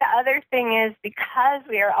think the other thing is, because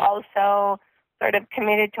we are all so sort of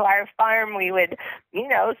committed to our farm, we would,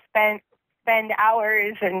 spend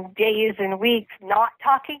hours and days and weeks not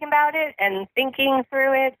talking about it and thinking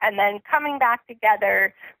through it, and then coming back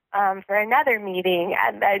together for another meeting,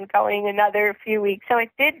 and then going another few weeks. So it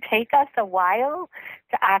did take us a while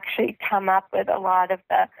to actually come up with a lot of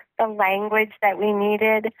the language that we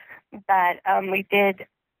needed, but we did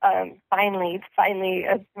finally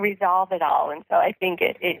resolve it all. And so I think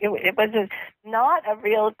it was not a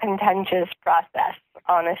real contentious process,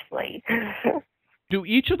 honestly. Do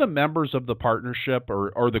each of the members of the partnership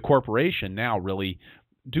or the corporation now really,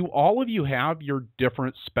 do all of you have your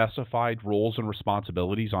different specified roles and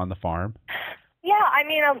responsibilities on the farm? Yeah, I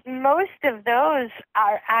mean, most of those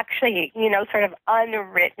are actually, sort of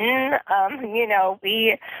unwritten.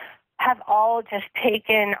 We have all just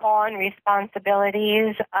taken on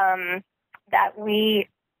responsibilities that we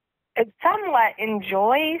somewhat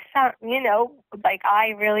enjoy. Like,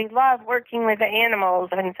 I really love working with the animals,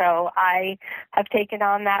 and so I have taken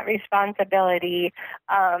on that responsibility.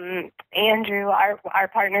 Andrew, our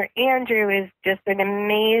partner Andrew, is just an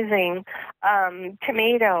amazing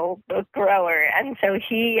tomato grower, and so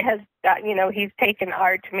he has he's taken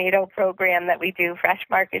our tomato program that we do, fresh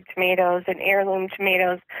market tomatoes and heirloom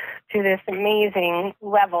tomatoes, to this amazing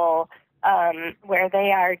level, where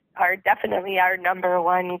they are definitely our number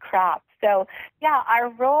one crop. So, yeah, our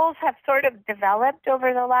roles have sort of developed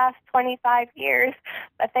over the last 25 years,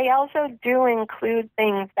 but they also do include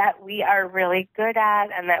things that we are really good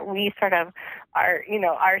at, and that we sort of our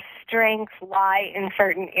strengths lie in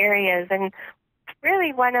certain areas. And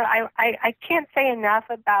really, I can't say enough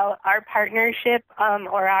about our partnership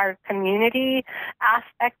or our community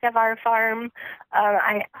aspect of our farm.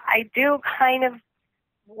 I do kind of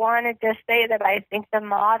want to just say that I think the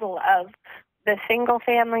model of the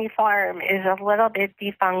single-family farm is a little bit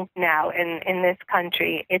defunct now in this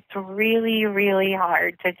country. It's really, really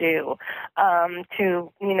hard to do,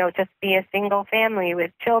 just be a single family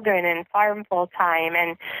with children and farm full-time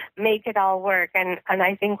and make it all work. And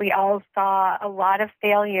I think we all saw a lot of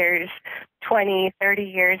failures 20, 30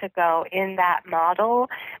 years ago in that model.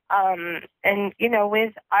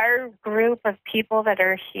 With our group of people that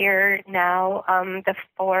are here now, the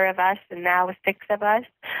 4 of us and now 6 of us,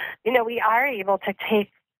 we are able to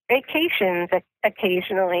take vacations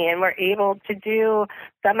occasionally, and we're able to do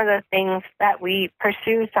some of the things that we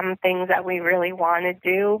pursue, some things that we really want to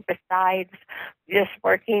do besides just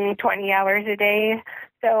working 20 hours a day.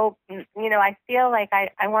 So, I feel like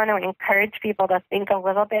I want to encourage people to think a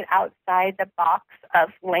little bit outside the box of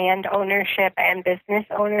land ownership and business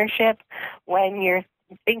ownership when you're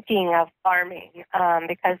thinking of farming,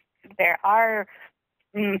 because there are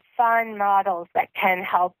fun models that can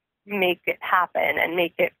help make it happen and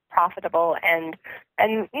make it profitable and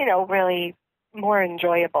really more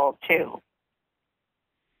enjoyable too.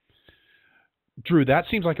 Dru, that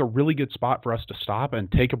seems like a really good spot for us to stop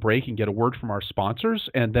and take a break and get a word from our sponsors,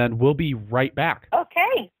 and then we'll be right back.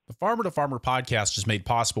 Okay. The Farmer to Farmer podcast is made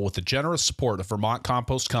possible with the generous support of Vermont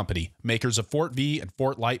Compost Company, makers of Fort V and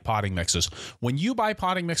Fort Light potting mixes. When you buy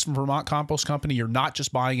potting mix from Vermont Compost Company, you're not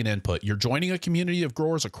just buying an input. You're joining a community of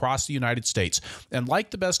growers across the United States. And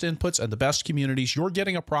like the best inputs and the best communities, you're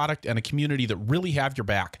getting a product and a community that really have your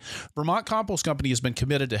back. Vermont Compost Company has been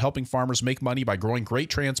committed to helping farmers make money by growing great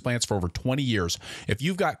transplants for over 20 years. If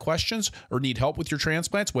you've got questions or need help with your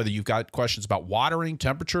transplants, whether you've got questions about watering,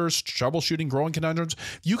 temperatures, troubleshooting, growing conundrums,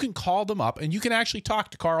 you can call them up and you can actually talk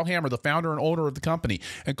to Carl Hammer, the founder and owner of the company.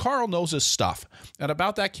 And Carl knows his stuff. And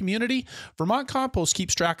about that community, Vermont Compost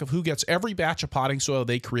keeps track of who gets every batch of potting soil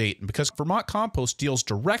they create. And because Vermont Compost deals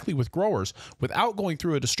directly with growers without going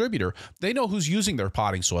through a distributor, they know who's using their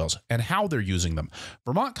potting soils and how they're using them.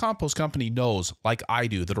 Vermont Compost Company knows, like I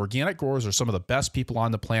do, that organic growers are some of the best people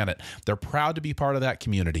on the planet. They're proud to be part of that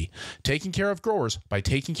community. Taking care of growers by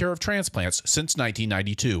taking care of transplants since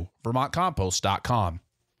 1992. VermontCompost.com.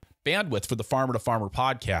 Bandwidth for the Farmer to Farmer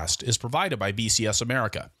podcast is provided by BCS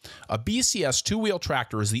America. A BCS two-wheel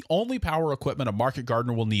tractor is the only power equipment a market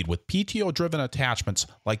gardener will need, with PTO-driven attachments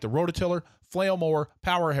like the rototiller, flail mower,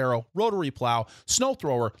 power harrow, rotary plow, snow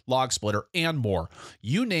thrower, log splitter, and more.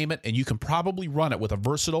 You name it, and you can probably run it with a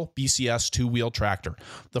versatile BCS two-wheel tractor.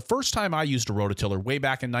 The first time I used a rototiller way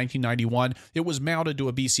back in 1991, it was mounted to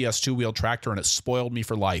a BCS two-wheel tractor, and it spoiled me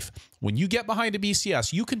for life. When you get behind a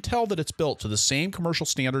BCS, you can tell that it's built to the same commercial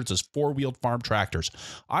standards as four-wheeled farm tractors.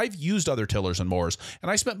 I've used other tillers and mowers,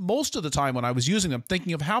 and I spent most of the time when I was using them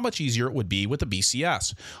thinking of how much easier it would be with a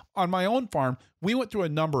BCS. On my own farm, we went through a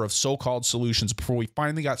number of so-called solutions before we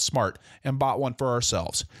finally got smart and bought one for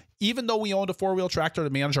ourselves. Even though we owned a four-wheel tractor to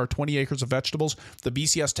manage our 20 acres of vegetables, the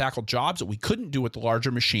BCS tackled jobs that we couldn't do with the larger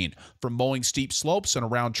machine, from mowing steep slopes and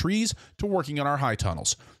around trees to working in our high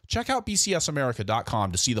tunnels. Check out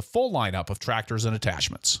bcsamerica.com to see the full lineup of tractors and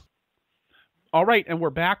attachments. All right, and we're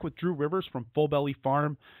back with Dru Rivers from Full Belly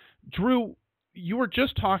Farm. Dru, you were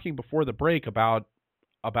just talking before the break about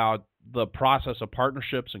the process of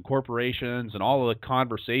partnerships and corporations and all of the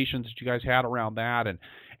conversations that you guys had around that, and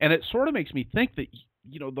it sort of makes me think that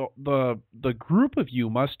the group of you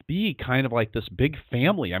must be kind of like this big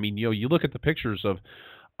family. I mean, you look at the pictures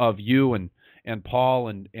of you and Paul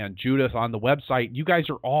and Judith on the website. You guys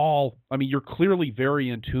are all, I mean, you're clearly very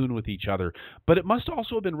in tune with each other, but it must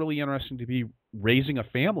also have been really interesting to be raising a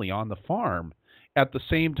family on the farm at the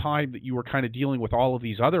same time that you were kind of dealing with all of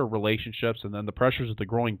these other relationships and then the pressures of the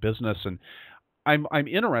growing business. And I'm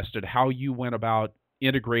interested how you went about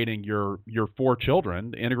integrating your four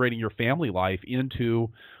children, integrating your family life into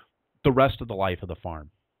the rest of the life of the farm.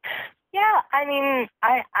 Yeah, I mean,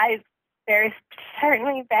 there's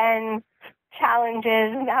certainly been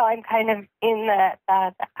challenges. Now I'm kind of in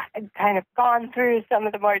I've kind of gone through some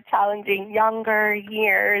of the more challenging younger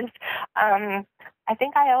years. I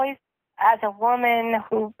think I always, as a woman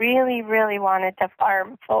who really, really wanted to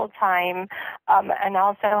farm full-time and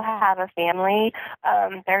also have a family,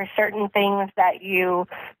 there are certain things that you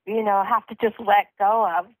have to just let go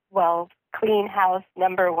of. Well, clean house,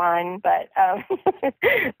 number one, but,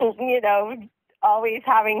 always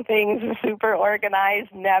having things super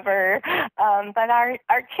organized, never. But our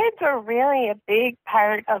kids were really a big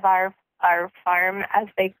part of our farm as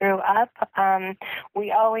they grew up.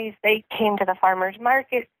 They came to the farmers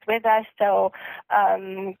markets with us, so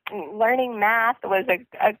learning math was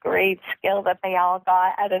a great skill that they all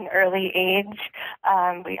got at an early age.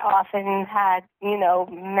 We often had,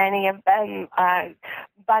 many of them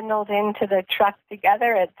bundled into the truck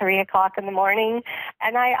together at 3:00 in the morning,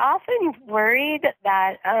 and I often worried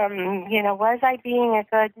that, was I being a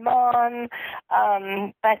good mom?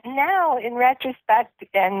 But now, in retrospect,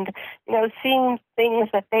 and seeing things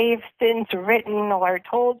that they've since written or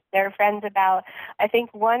told their friends about, I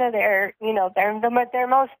think one of their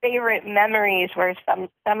most favorite memories were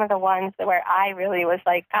some of the ones where I really was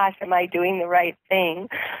like, gosh, am I doing the right thing?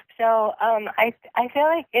 So I feel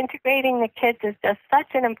like integrating the kids is just such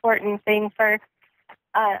an important thing for.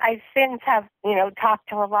 I since have talked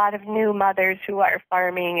to a lot of new mothers who are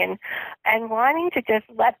farming and wanting to just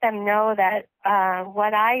let them know that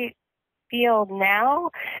what I feel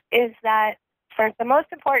now is that the most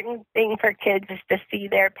important thing for kids is to see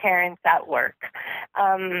their parents at work.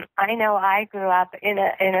 I know I grew up in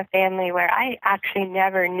a family where I actually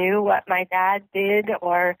never knew what my dad did,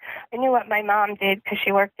 or I knew what my mom did because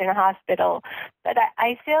she worked in a hospital. But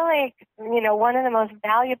I feel like, one of the most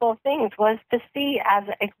valuable things was to see as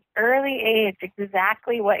an early age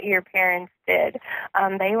exactly what your parents did.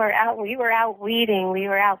 We were out weeding, we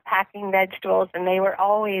were out packing vegetables, and they were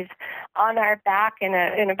always on our back in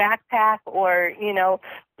a backpack, or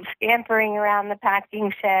scampering around the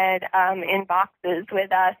packing shed in boxes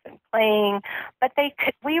with us and playing. But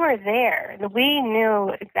we were there. We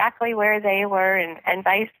knew exactly where they were, and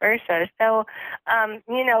vice versa. So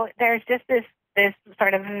there's just this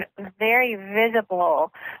sort of very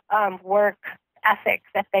visible work ethics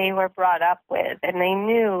that they were brought up with, and they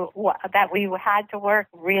knew that we had to work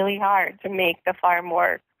really hard to make the farm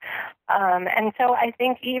work. And so I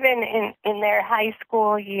think even in their high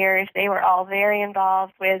school years, they were all very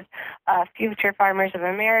involved with Future Farmers of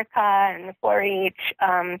America and the 4-H,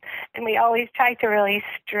 and we always tried to really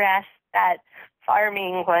stress that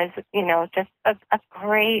farming was, just a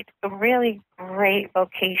really great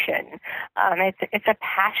vocation. It's a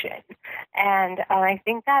passion, and I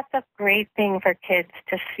think that's a great thing for kids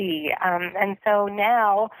to see. And so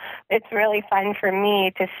now it's really fun for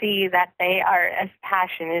me to see that they are as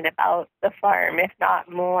passionate about the farm, if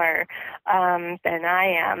not more, than I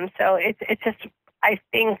am. So it's just, I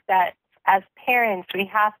think that as parents, we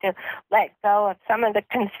have to let go of some of the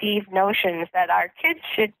conceived notions that our kids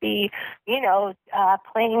should be,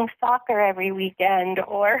 playing soccer every weekend,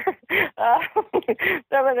 or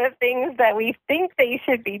some of the things that we think they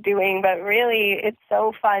should be doing, but really it's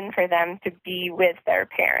so fun for them to be with their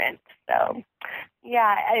parents. So,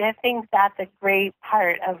 yeah, I think that's a great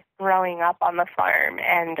part of growing up on the farm,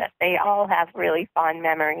 and they all have really fond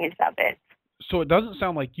memories of it. So it doesn't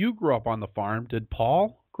sound like you grew up on the farm. Did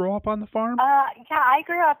Paul grow up on the farm? Yeah, I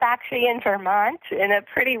grew up actually in Vermont, in a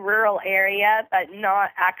pretty rural area, but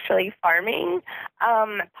not actually farming.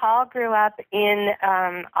 Paul grew up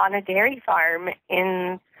on a dairy farm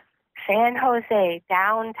in San Jose,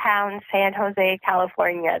 downtown San Jose,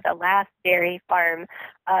 California, the last dairy farm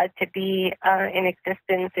to be in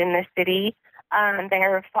existence in the city.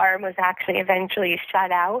 Their farm was actually eventually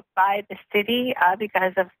shut out by the city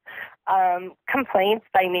because of complaints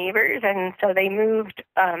by neighbors, and so they moved.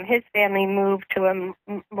 His family moved to a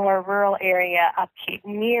more rural area up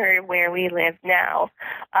near where we live now,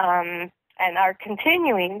 and are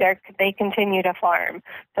continuing. They continue to farm.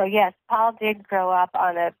 So yes, Paul did grow up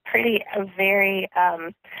on a very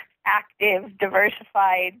active,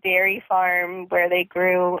 diversified dairy farm where they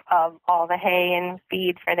grew all the hay and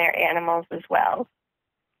feed for their animals as well.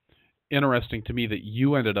 Interesting to me that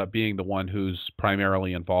you ended up being the one who's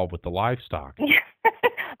primarily involved with the livestock.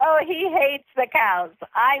 Oh, he hates the cows.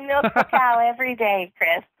 I milk the cow every day,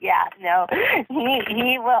 Chris. Yeah, no,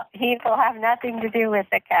 he will have nothing to do with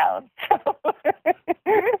the cows. So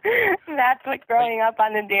that's what growing up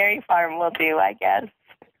on a dairy farm will do, I guess.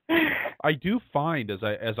 I do find as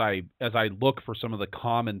I look for some of the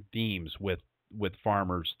common themes with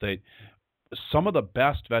farmers that some of the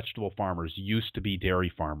best vegetable farmers used to be dairy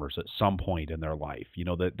farmers at some point in their life.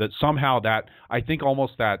 That somehow that I think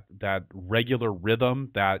almost that regular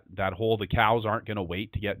rhythm, that whole the cows aren't going to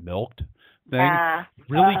wait to get milked thing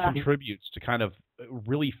really contributes to kind of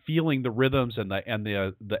really feeling the rhythms and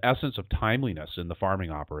the essence of timeliness in the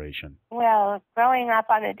farming operation. Well, growing up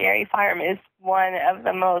on a dairy farm is one of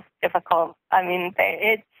the most difficult. I mean,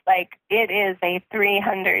 it is a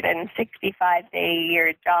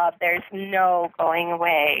 365-day-a-year job. There's no going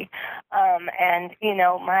away. And,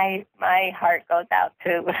 my heart goes out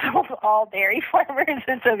to all dairy farmers.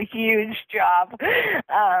 It's a huge job.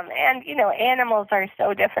 And, animals are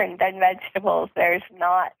so different than vegetables. There's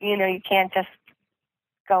not, you can't just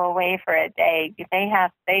go away for a day.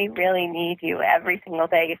 They really need you every single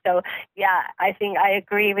day. So yeah, I think I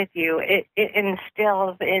agree with you. It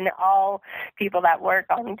instills in all people that work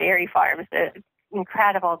on dairy farms an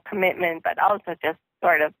incredible commitment, but also just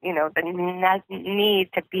sort of, the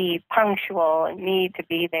need to be punctual and need to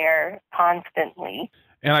be there constantly.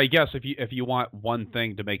 And I guess if you want one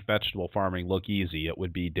thing to make vegetable farming look easy, it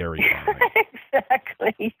would be dairy farming.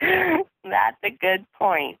 Exactly. That's a good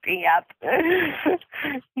point. Yep.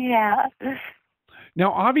 Yeah.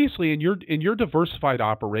 Now, obviously, in your diversified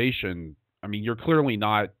operation, I mean, you're clearly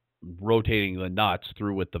not rotating the nuts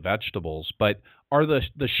through with the vegetables, but are the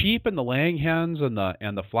sheep and the laying hens and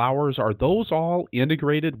the flowers, are those all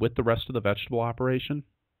integrated with the rest of the vegetable operation?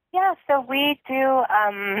 Yeah, so we do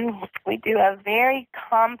a very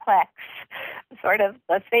complex sort of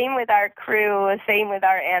the same with our crew, same with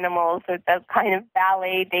our animals, the kind of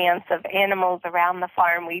ballet dance of animals around the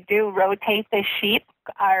farm. We do rotate. The sheep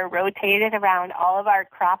are rotated around all of our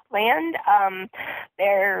cropland.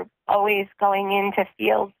 They're always going into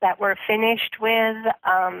fields that we're finished with,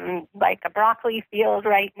 like a broccoli field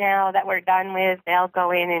right now that we're done with. They'll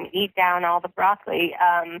go in and eat down all the broccoli.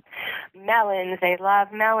 Melons, they love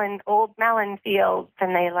old melon fields,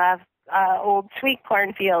 and they love old sweet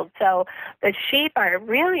corn fields. So the sheep are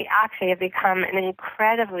really actually have become an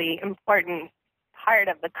incredibly important part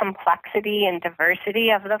of the complexity and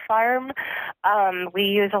diversity of the farm. We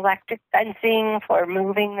use electric fencing for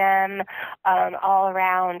moving them all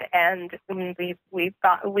around, and we've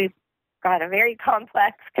got a very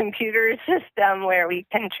complex computer system where we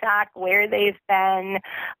can track where they've been,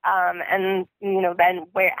 and then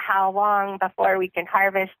how long before we can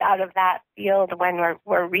harvest out of that field when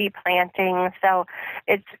we're replanting. So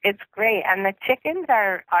it's great. And the chickens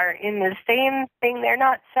are in the same thing. They're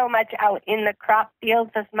not so much out in the crop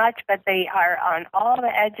fields as much, but they are on all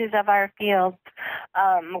the edges of our fields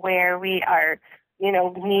where we are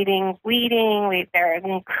needing weeding. They're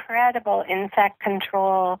incredible insect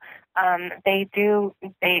control. They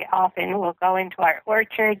often will go into our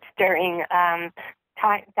orchards during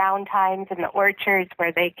down times in the orchards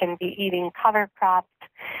where they can be eating cover crops.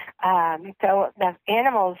 So the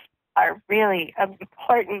animals are really an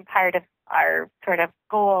important part of our sort of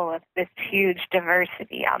goal of this huge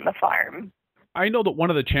diversity on the farm. I know that one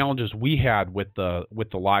of the challenges we had with the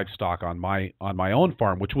livestock on my own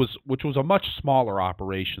farm, which was a much smaller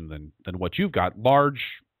operation than what you've got, large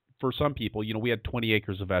for some people. We had 20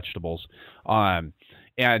 acres of vegetables, and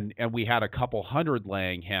we had a couple hundred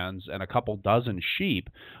laying hens and a couple dozen sheep.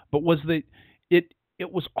 But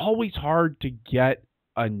it was always hard to get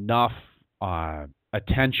enough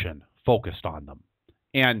attention focused on them.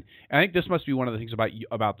 And I think this must be one of the things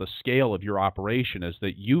about the scale of your operation is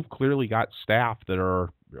that you've clearly got staff that are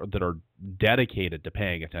dedicated to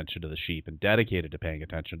paying attention to the sheep and dedicated to paying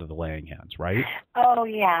attention to the laying hens, right? Oh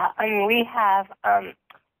yeah, I mean we have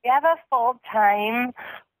a full-time.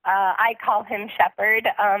 I call him Shepherd.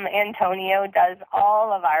 Antonio does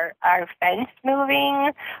all of our fence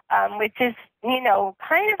moving, which is,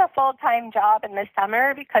 kind of a full-time job in the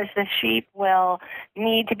summer because the sheep will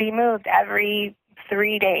need to be moved every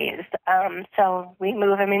 3 days. So we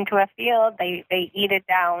move them into a field. They eat it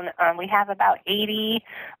down. We have about 80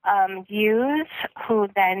 ewes who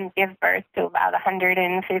then give birth to about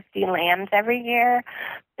 150 lambs every year.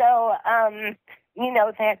 So,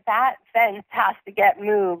 that fence has to get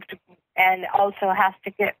moved and also has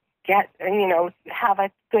to get have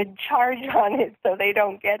a good charge on it so they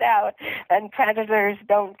don't get out and predators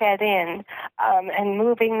don't get in. And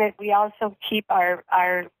moving that, we also keep our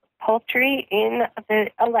poultry in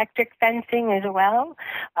the electric fencing as well.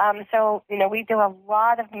 So we do a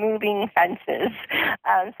lot of moving fences.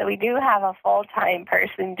 So we do have a full-time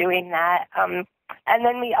person doing that. And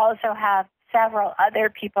then we also have several other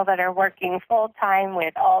people that are working full-time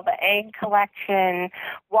with all the egg collection,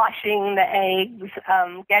 washing the eggs,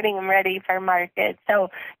 getting them ready for market. So,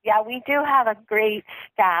 yeah, we do have a great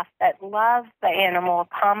staff that loves the animal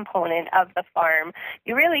component of the farm.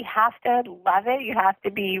 You really have to love it. You have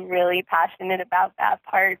to be really passionate about that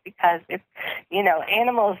part because,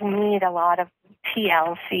 animals need a lot of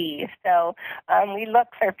TLC. So we look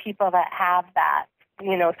for people that have that,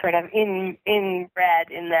 sort of inbred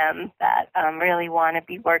in them that really want to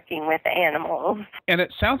be working with animals. And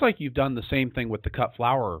it sounds like you've done the same thing with the cut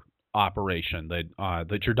flower operation,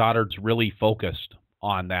 that your daughter's really focused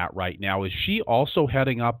on that right now. Is she also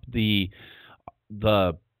heading up the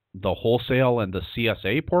wholesale and the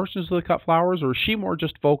CSA portions of the cut flowers, or is she more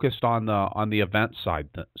just focused on the event side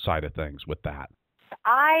of things with that?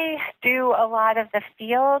 I do a lot of the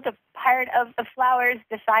field part of the flowers,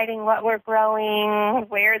 deciding what we're growing,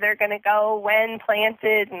 where they're going to go, when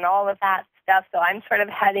planted, and all of that stuff. So I'm sort of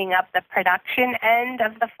heading up the production end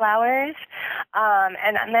of the flowers.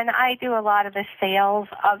 And then I do a lot of the sales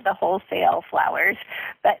of the wholesale flowers.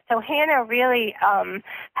 But so Hannah really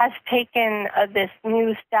has taken this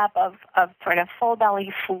new step of sort of full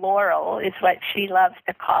belly floral is what she loves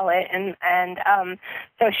to call it. And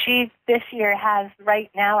so she this year has, right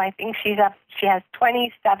now, I think she has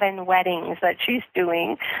 27 weddings that she's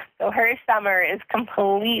doing. So her summer is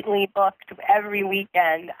completely booked every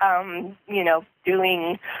weekend,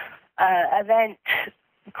 doing event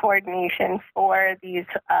coordination for these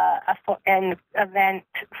and event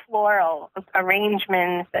floral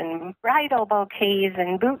arrangements and bridal bouquets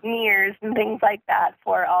and boutonnieres and things like that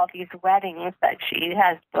for all these weddings that she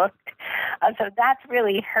has booked. So that's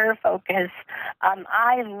really her focus.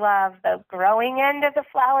 I love the growing end of the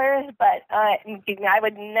flowers, but I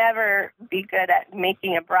would never be good at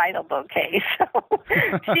making a bridal bouquet. So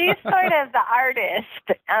she's sort of the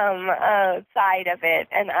artist side of it,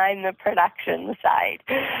 and I'm the production side.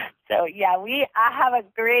 So yeah, I have a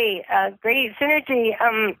great synergy.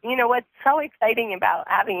 What's so exciting about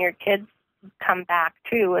having your kids come back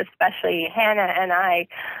too, especially Hannah and I,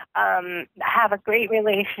 have a great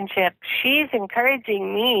relationship. She's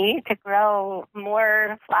encouraging me to grow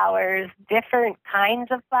more flowers, different kinds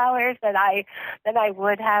of flowers that I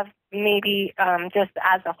would have maybe just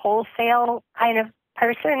as a wholesale kind of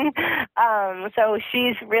person. So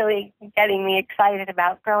she's really getting me excited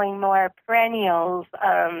about growing more perennials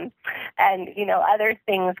and, other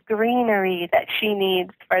things, greenery that she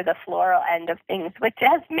needs for the floral end of things, which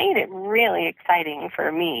has made it really exciting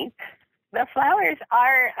for me. The flowers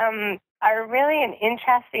are really an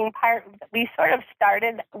interesting part. We sort of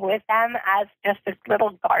started with them as just a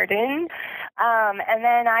little garden, and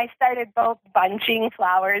then I started both bunching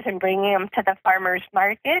flowers and bringing them to the farmers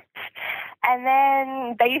markets, and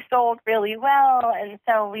then they sold really well, and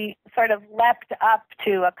so we sort of leapt up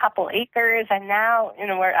to a couple acres, and now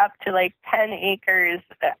we're up to like 10 acres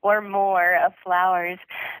or more of flowers.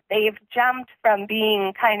 They've jumped from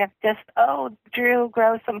being kind of just, oh, Dru,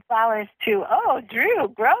 grow some flowers, to, oh, Dru,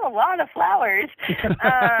 grow a lot of flowers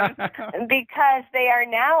because they are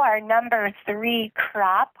now our number 3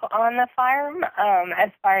 crop on the farm as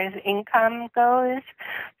far as income goes.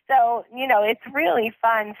 So, it's really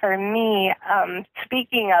fun for me,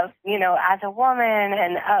 speaking of, as a woman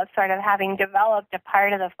and sort of having developed a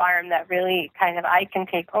part of the farm that really kind of I can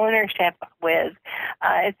take ownership with.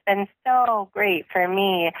 It's been so great for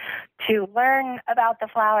me to learn about the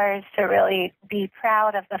flowers, to really be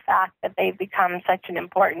proud of the fact that they've become such an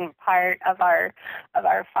important part of our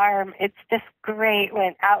farm. It's just great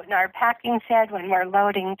when out in our packing shed, when we're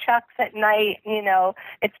loading trucks at night,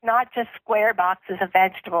 it's not just square boxes of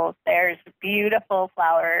vegetables. There's beautiful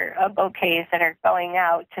flower bouquets that are going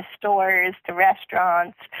out to stores, to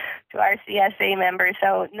restaurants, to our CSA members.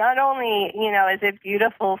 So not only, is it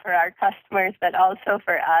beautiful for our customers, but also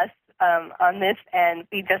for us on this end.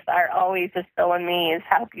 We just are always just so amazed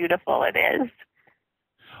how beautiful it is.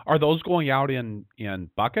 Are those going out in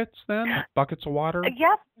buckets then? Buckets of water?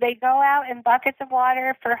 Yep, they go out in buckets of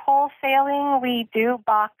water. For wholesaling, we do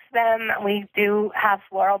box them. We do have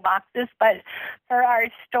floral boxes, but for our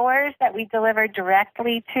stores that we deliver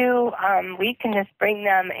directly to, we can just bring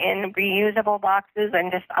them in reusable boxes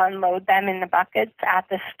and just unload them in the buckets at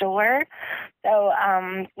the store. So,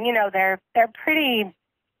 they're pretty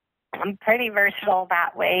versatile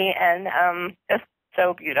that way, and just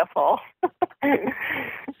so beautiful.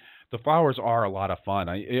 The flowers are a lot of fun.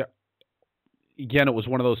 Again, it was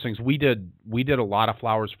one of those things. We did a lot of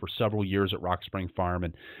flowers for several years at Rock Spring Farm,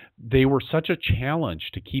 and they were such a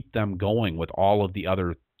challenge to keep them going with all of the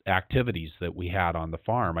other activities that we had on the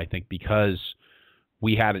farm. I think because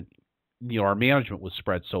we had, our management was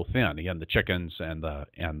spread so thin. Again, the chickens and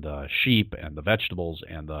the sheep and the vegetables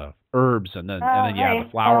and the herbs, and then you have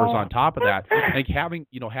the flowers on top of that. I think having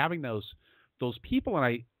those people,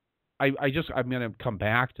 and I'm going to come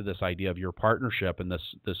back to this idea of your partnership and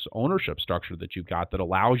this ownership structure that you've got that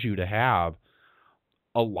allows you to have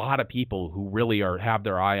a lot of people who really have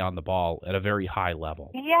their eye on the ball at a very high level.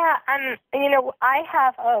 Yeah, I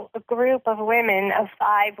have a group of women, of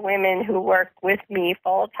 5 women who work with me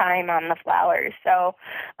full time on the flowers. So,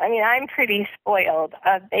 I'm pretty spoiled.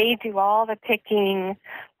 They do all the picking.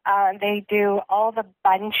 They do all the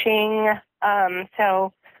bunching.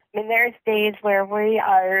 There's days where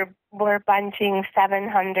we're bunching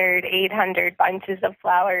 700, 800 bunches of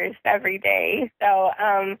flowers every day. So,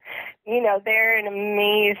 they're an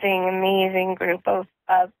amazing, amazing group of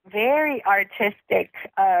very artistic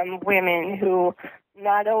women who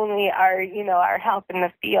not only are helping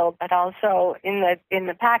the field, but also in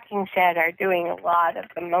the packing shed are doing a lot of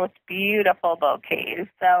the most beautiful bouquets.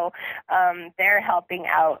 So they're helping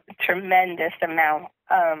out a tremendous amount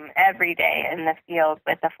every day in the field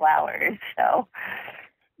with the flowers. So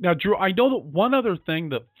now, Dru, I know that one other thing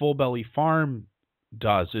that Full Belly Farm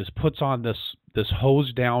does is puts on this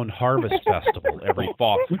hose down harvest festival every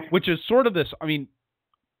fall, which is sort of this.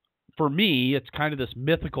 For me, it's kind of this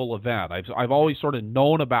mythical event. I've always sort of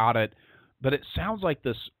known about it, but it sounds like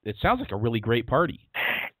a really great party.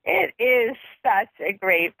 It is such a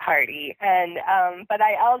great party, and but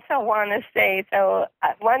I also want to say,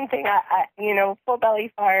 one thing, Full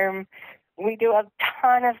Belly Farm, we do a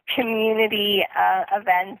ton of community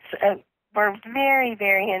events. We're very,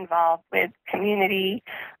 very involved with community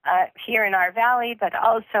here in our valley, but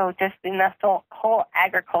also just in the whole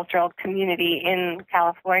agricultural community in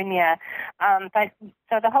California.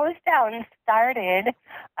 So the Hose Down started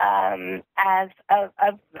as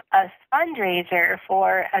a fundraiser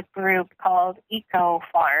for a group called Eco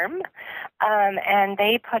Farm, and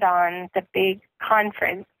they put on the big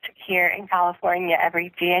conference here in California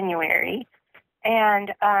every January.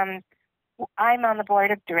 And I'm on the board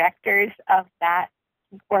of directors of that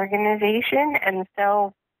organization, and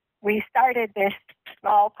so we started this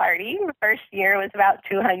small party. The first year was about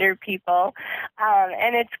 200 people,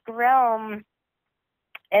 and it's grown.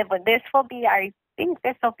 This will be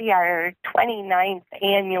our 29th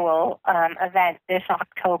annual event this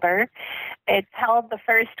October. It's held the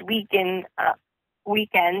first weekend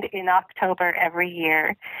in October every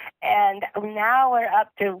year, and now we're up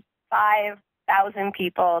to 5,000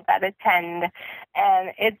 people that attend,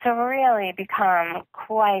 and it's really become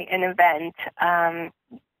quite an event.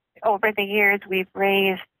 Over the years, we've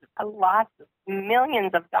raised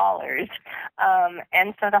millions of dollars,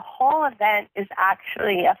 and so the whole event is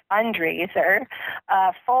actually a fundraiser.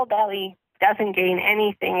 Full Belly doesn't gain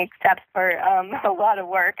anything except for a lot of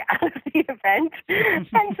work out of the event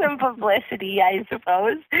and some publicity, I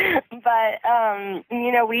suppose. But,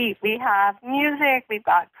 we have music, we've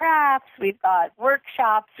got crafts, we've got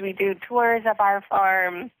workshops, we do tours of our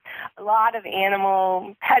farm. a lot of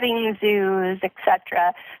animal petting zoos,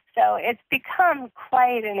 etc. So it's become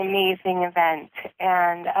quite an amazing event,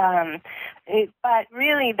 and but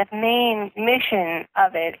really the main mission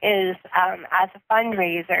of it is as a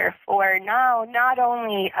fundraiser for now not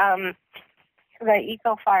only the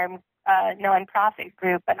Eco Farm nonprofit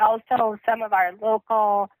group, but also some of our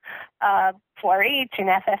local 4-H and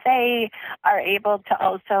FFA are able to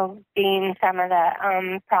also gain some of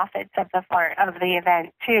the profits of the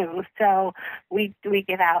event too. So we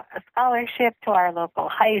give out a scholarship to our local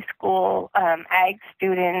high school ag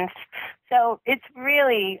students. So it's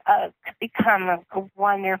really become a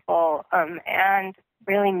wonderful and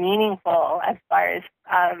really meaningful as far as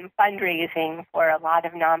fundraising for a lot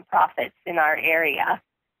of nonprofits in our area.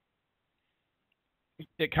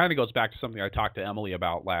 It kind of goes back to something I talked to Emily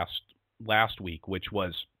about last week, which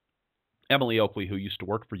was Emily Oakley, who used to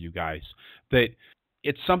work for you guys, that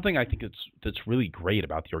it's something I think that's really great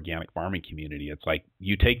about the organic farming community. It's like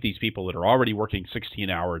you take these people that are already working 16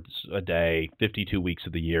 hours a day, 52 weeks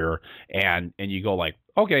of the year, and you go like,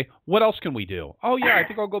 okay, what else can we do? Oh, yeah, I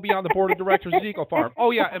think I'll go be on the board of directors of Eco Farm. Oh,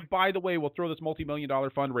 yeah, and by the way, we'll throw this multi-million-dollar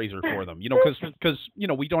fundraiser for them, because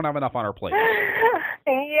we don't have enough on our plate.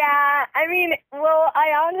 Yeah, I mean, well,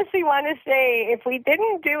 I honestly want to say if we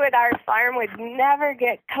didn't do it, our farm would never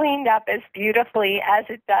get cleaned up as beautifully as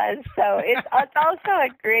it does. So it's also a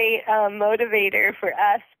great motivator for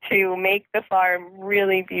us to make the farm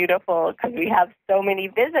really beautiful because we have so many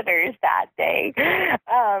visitors that day.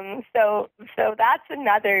 So that's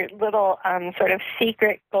another little sort of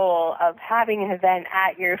secret goal of having an event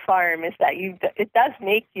at your farm is that it does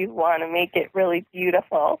make you want to make it really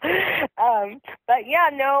beautiful. But yeah,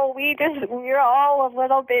 no, we're all a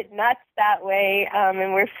little bit nuts that way,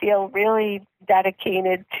 and we feel really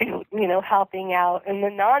dedicated to, helping out in the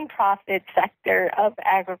nonprofit sector of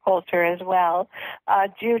agriculture as well.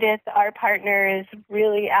 Judith, our partner, is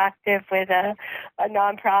really active with a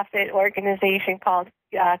nonprofit organization called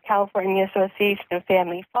California Association of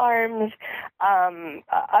Family Farms.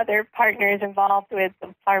 Other partners involved with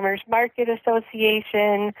the Farmers Market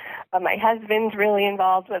Association. My husband's really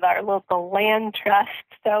involved with our local land trust.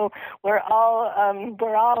 So we're all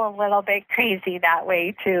a little bit crazy that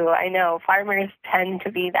way too. I know farmers tend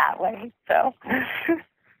to be that way. So.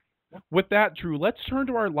 With that, Dru, let's turn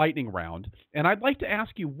to our lightning round, and I'd like to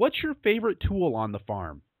ask you, what's your favorite tool on the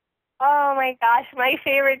farm? Oh my gosh, my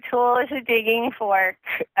favorite tool is a digging fork,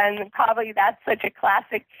 and probably that's such a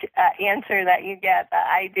classic answer that you get, but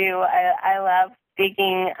I do. I love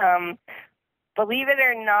digging. Believe it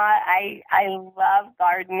or not, I love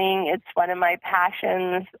gardening. It's one of my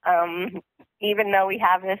passions. Even though we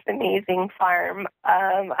have this amazing farm,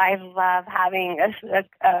 I love having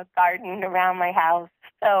a garden around my house.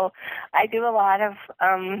 So I do a lot of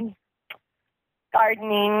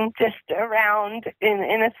gardening just around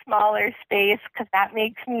in a smaller space because that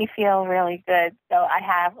makes me feel really good. So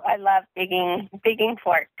I love digging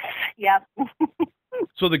forks. Yep.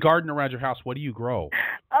 So the garden around your house, what do you grow?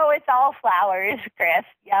 Oh, it's all flowers, Chris.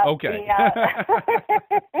 Yep. Okay. Yeah.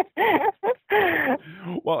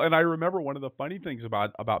 Well, and I remember one of the funny things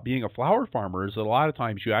about being a flower farmer is that a lot of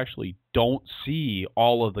times you actually don't see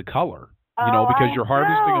all of the color, because you're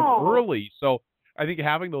harvesting them early. So I think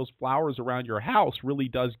having those flowers around your house really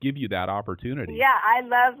does give you that opportunity. Yeah, I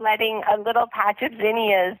love letting a little patch of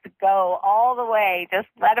zinnias go all the way. Just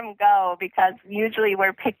let them go because usually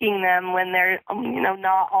we're picking them when they're,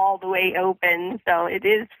 not all the way open. So it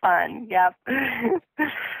is fun. Yep.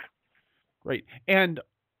 Great. And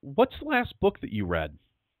what's the last book that you read?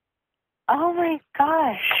 Oh my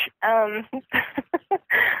gosh.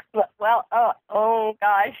 Well, oh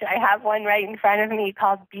gosh, I have one right in front of me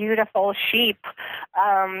called Beautiful Sheep.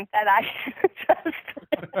 That I just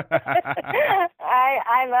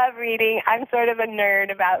I love reading. I'm sort of a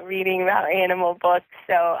nerd about reading about animal books.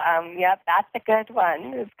 So, yep, that's a good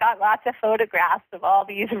one. It's got lots of photographs of all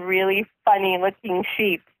these really funny looking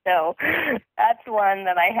sheep. So that's one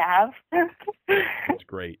that I have. That's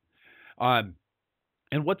great.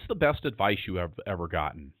 And what's the best advice you have ever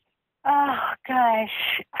gotten? Oh,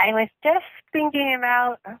 gosh. I was just thinking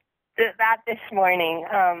about that this morning.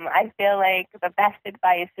 I feel like the best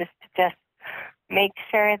advice is to just make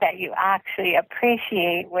sure that you actually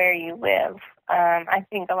appreciate where you live. I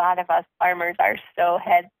think a lot of us farmers are so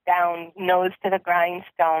heads down, nose to the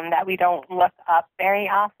grindstone that we don't look up very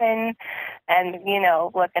often and,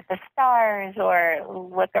 look at the stars or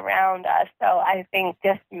look around us. So I think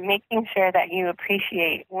just making sure that you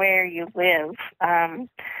appreciate where you live.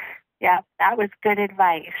 Yeah, that was good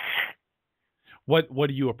advice. What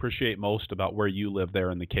do you appreciate most about where you live there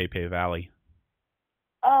in the Capay Valley?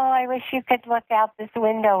 Oh, I wish you could look out this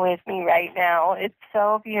window with me right now. It's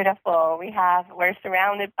so beautiful. We're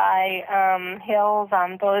surrounded by hills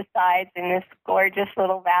on both sides in this gorgeous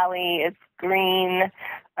little valley. It's green.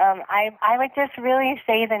 I would just really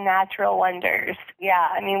say the natural wonders. Yeah,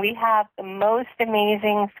 I mean, we have the most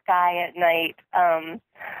amazing sky at night.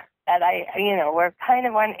 We're kind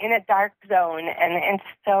of in a dark zone, and it's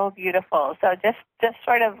so beautiful. So just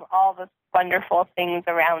sort of all the wonderful things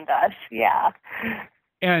around us. Yeah.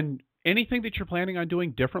 And anything that you're planning on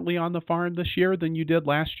doing differently on the farm this year than you did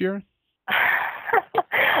last year?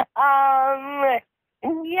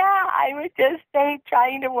 Yeah, I would just say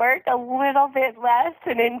trying to work a little bit less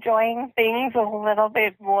and enjoying things a little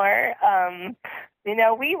bit more.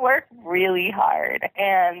 We work really hard,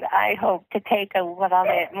 and I hope to take a little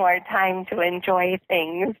bit more time to enjoy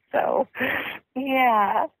things. So,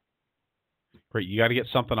 yeah. Great. You got to get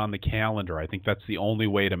something on the calendar. I think that's the only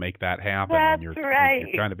way to make that happen. That's when right.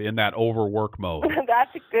 You're kind of in that overwork mode.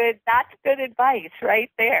 That's good advice right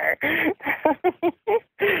there.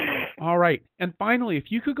 All right. And finally,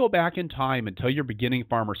 if you could go back in time and tell your beginning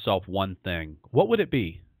farmer self one thing, what would it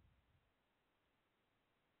be?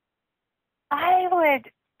 I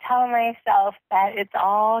would tell myself that it's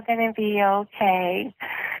all going to be okay,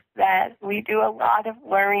 that we do a lot of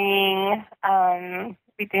worrying.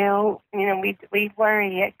 We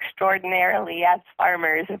worry extraordinarily as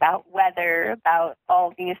farmers about weather, about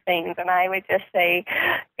all these things. And I would just say,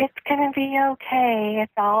 it's going to be okay.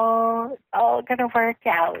 It's all going to work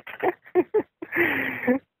out.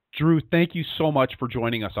 Dru, thank you so much for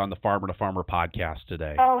joining us on the Farmer to Farmer podcast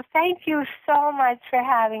today. Oh, thank you so much for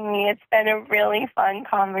having me. It's been a really fun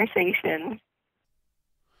conversation.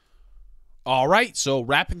 All right, so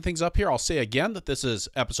wrapping things up here, I'll say again that this is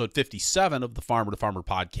episode 57 of the Farmer to Farmer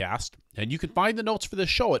podcast, and you can find the notes for this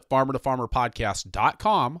show at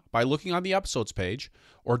farmertofarmerpodcast.com by looking on the episodes page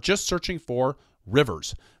or just searching for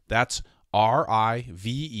Rivers. That's Rivers.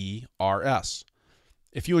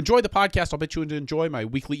 If you enjoy the podcast, I'll bet you would enjoy my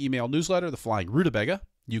weekly email newsletter, The Flying Rutabaga.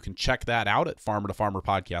 You can check that out at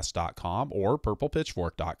farmertofarmerpodcast.com or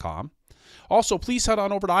purplepitchfork.com. Also, please head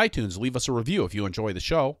on over to iTunes, leave us a review if you enjoy the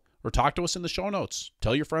show, or talk to us in the show notes.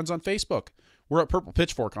 Tell your friends on Facebook. We're at Purple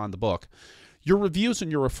Pitchfork on the book. Your reviews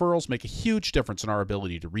and your referrals make a huge difference in our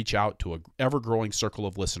ability to reach out to an ever-growing circle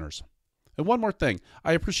of listeners. And one more thing,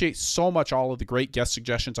 I appreciate so much all of the great guest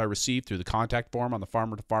suggestions I received through the contact form on the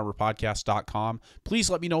farmertofarmerpodcast.com. Please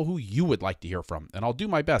let me know who you would like to hear from, and I'll do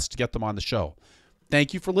my best to get them on the show.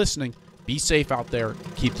 Thank you for listening. Be safe out there.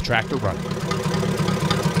 Keep the tractor running.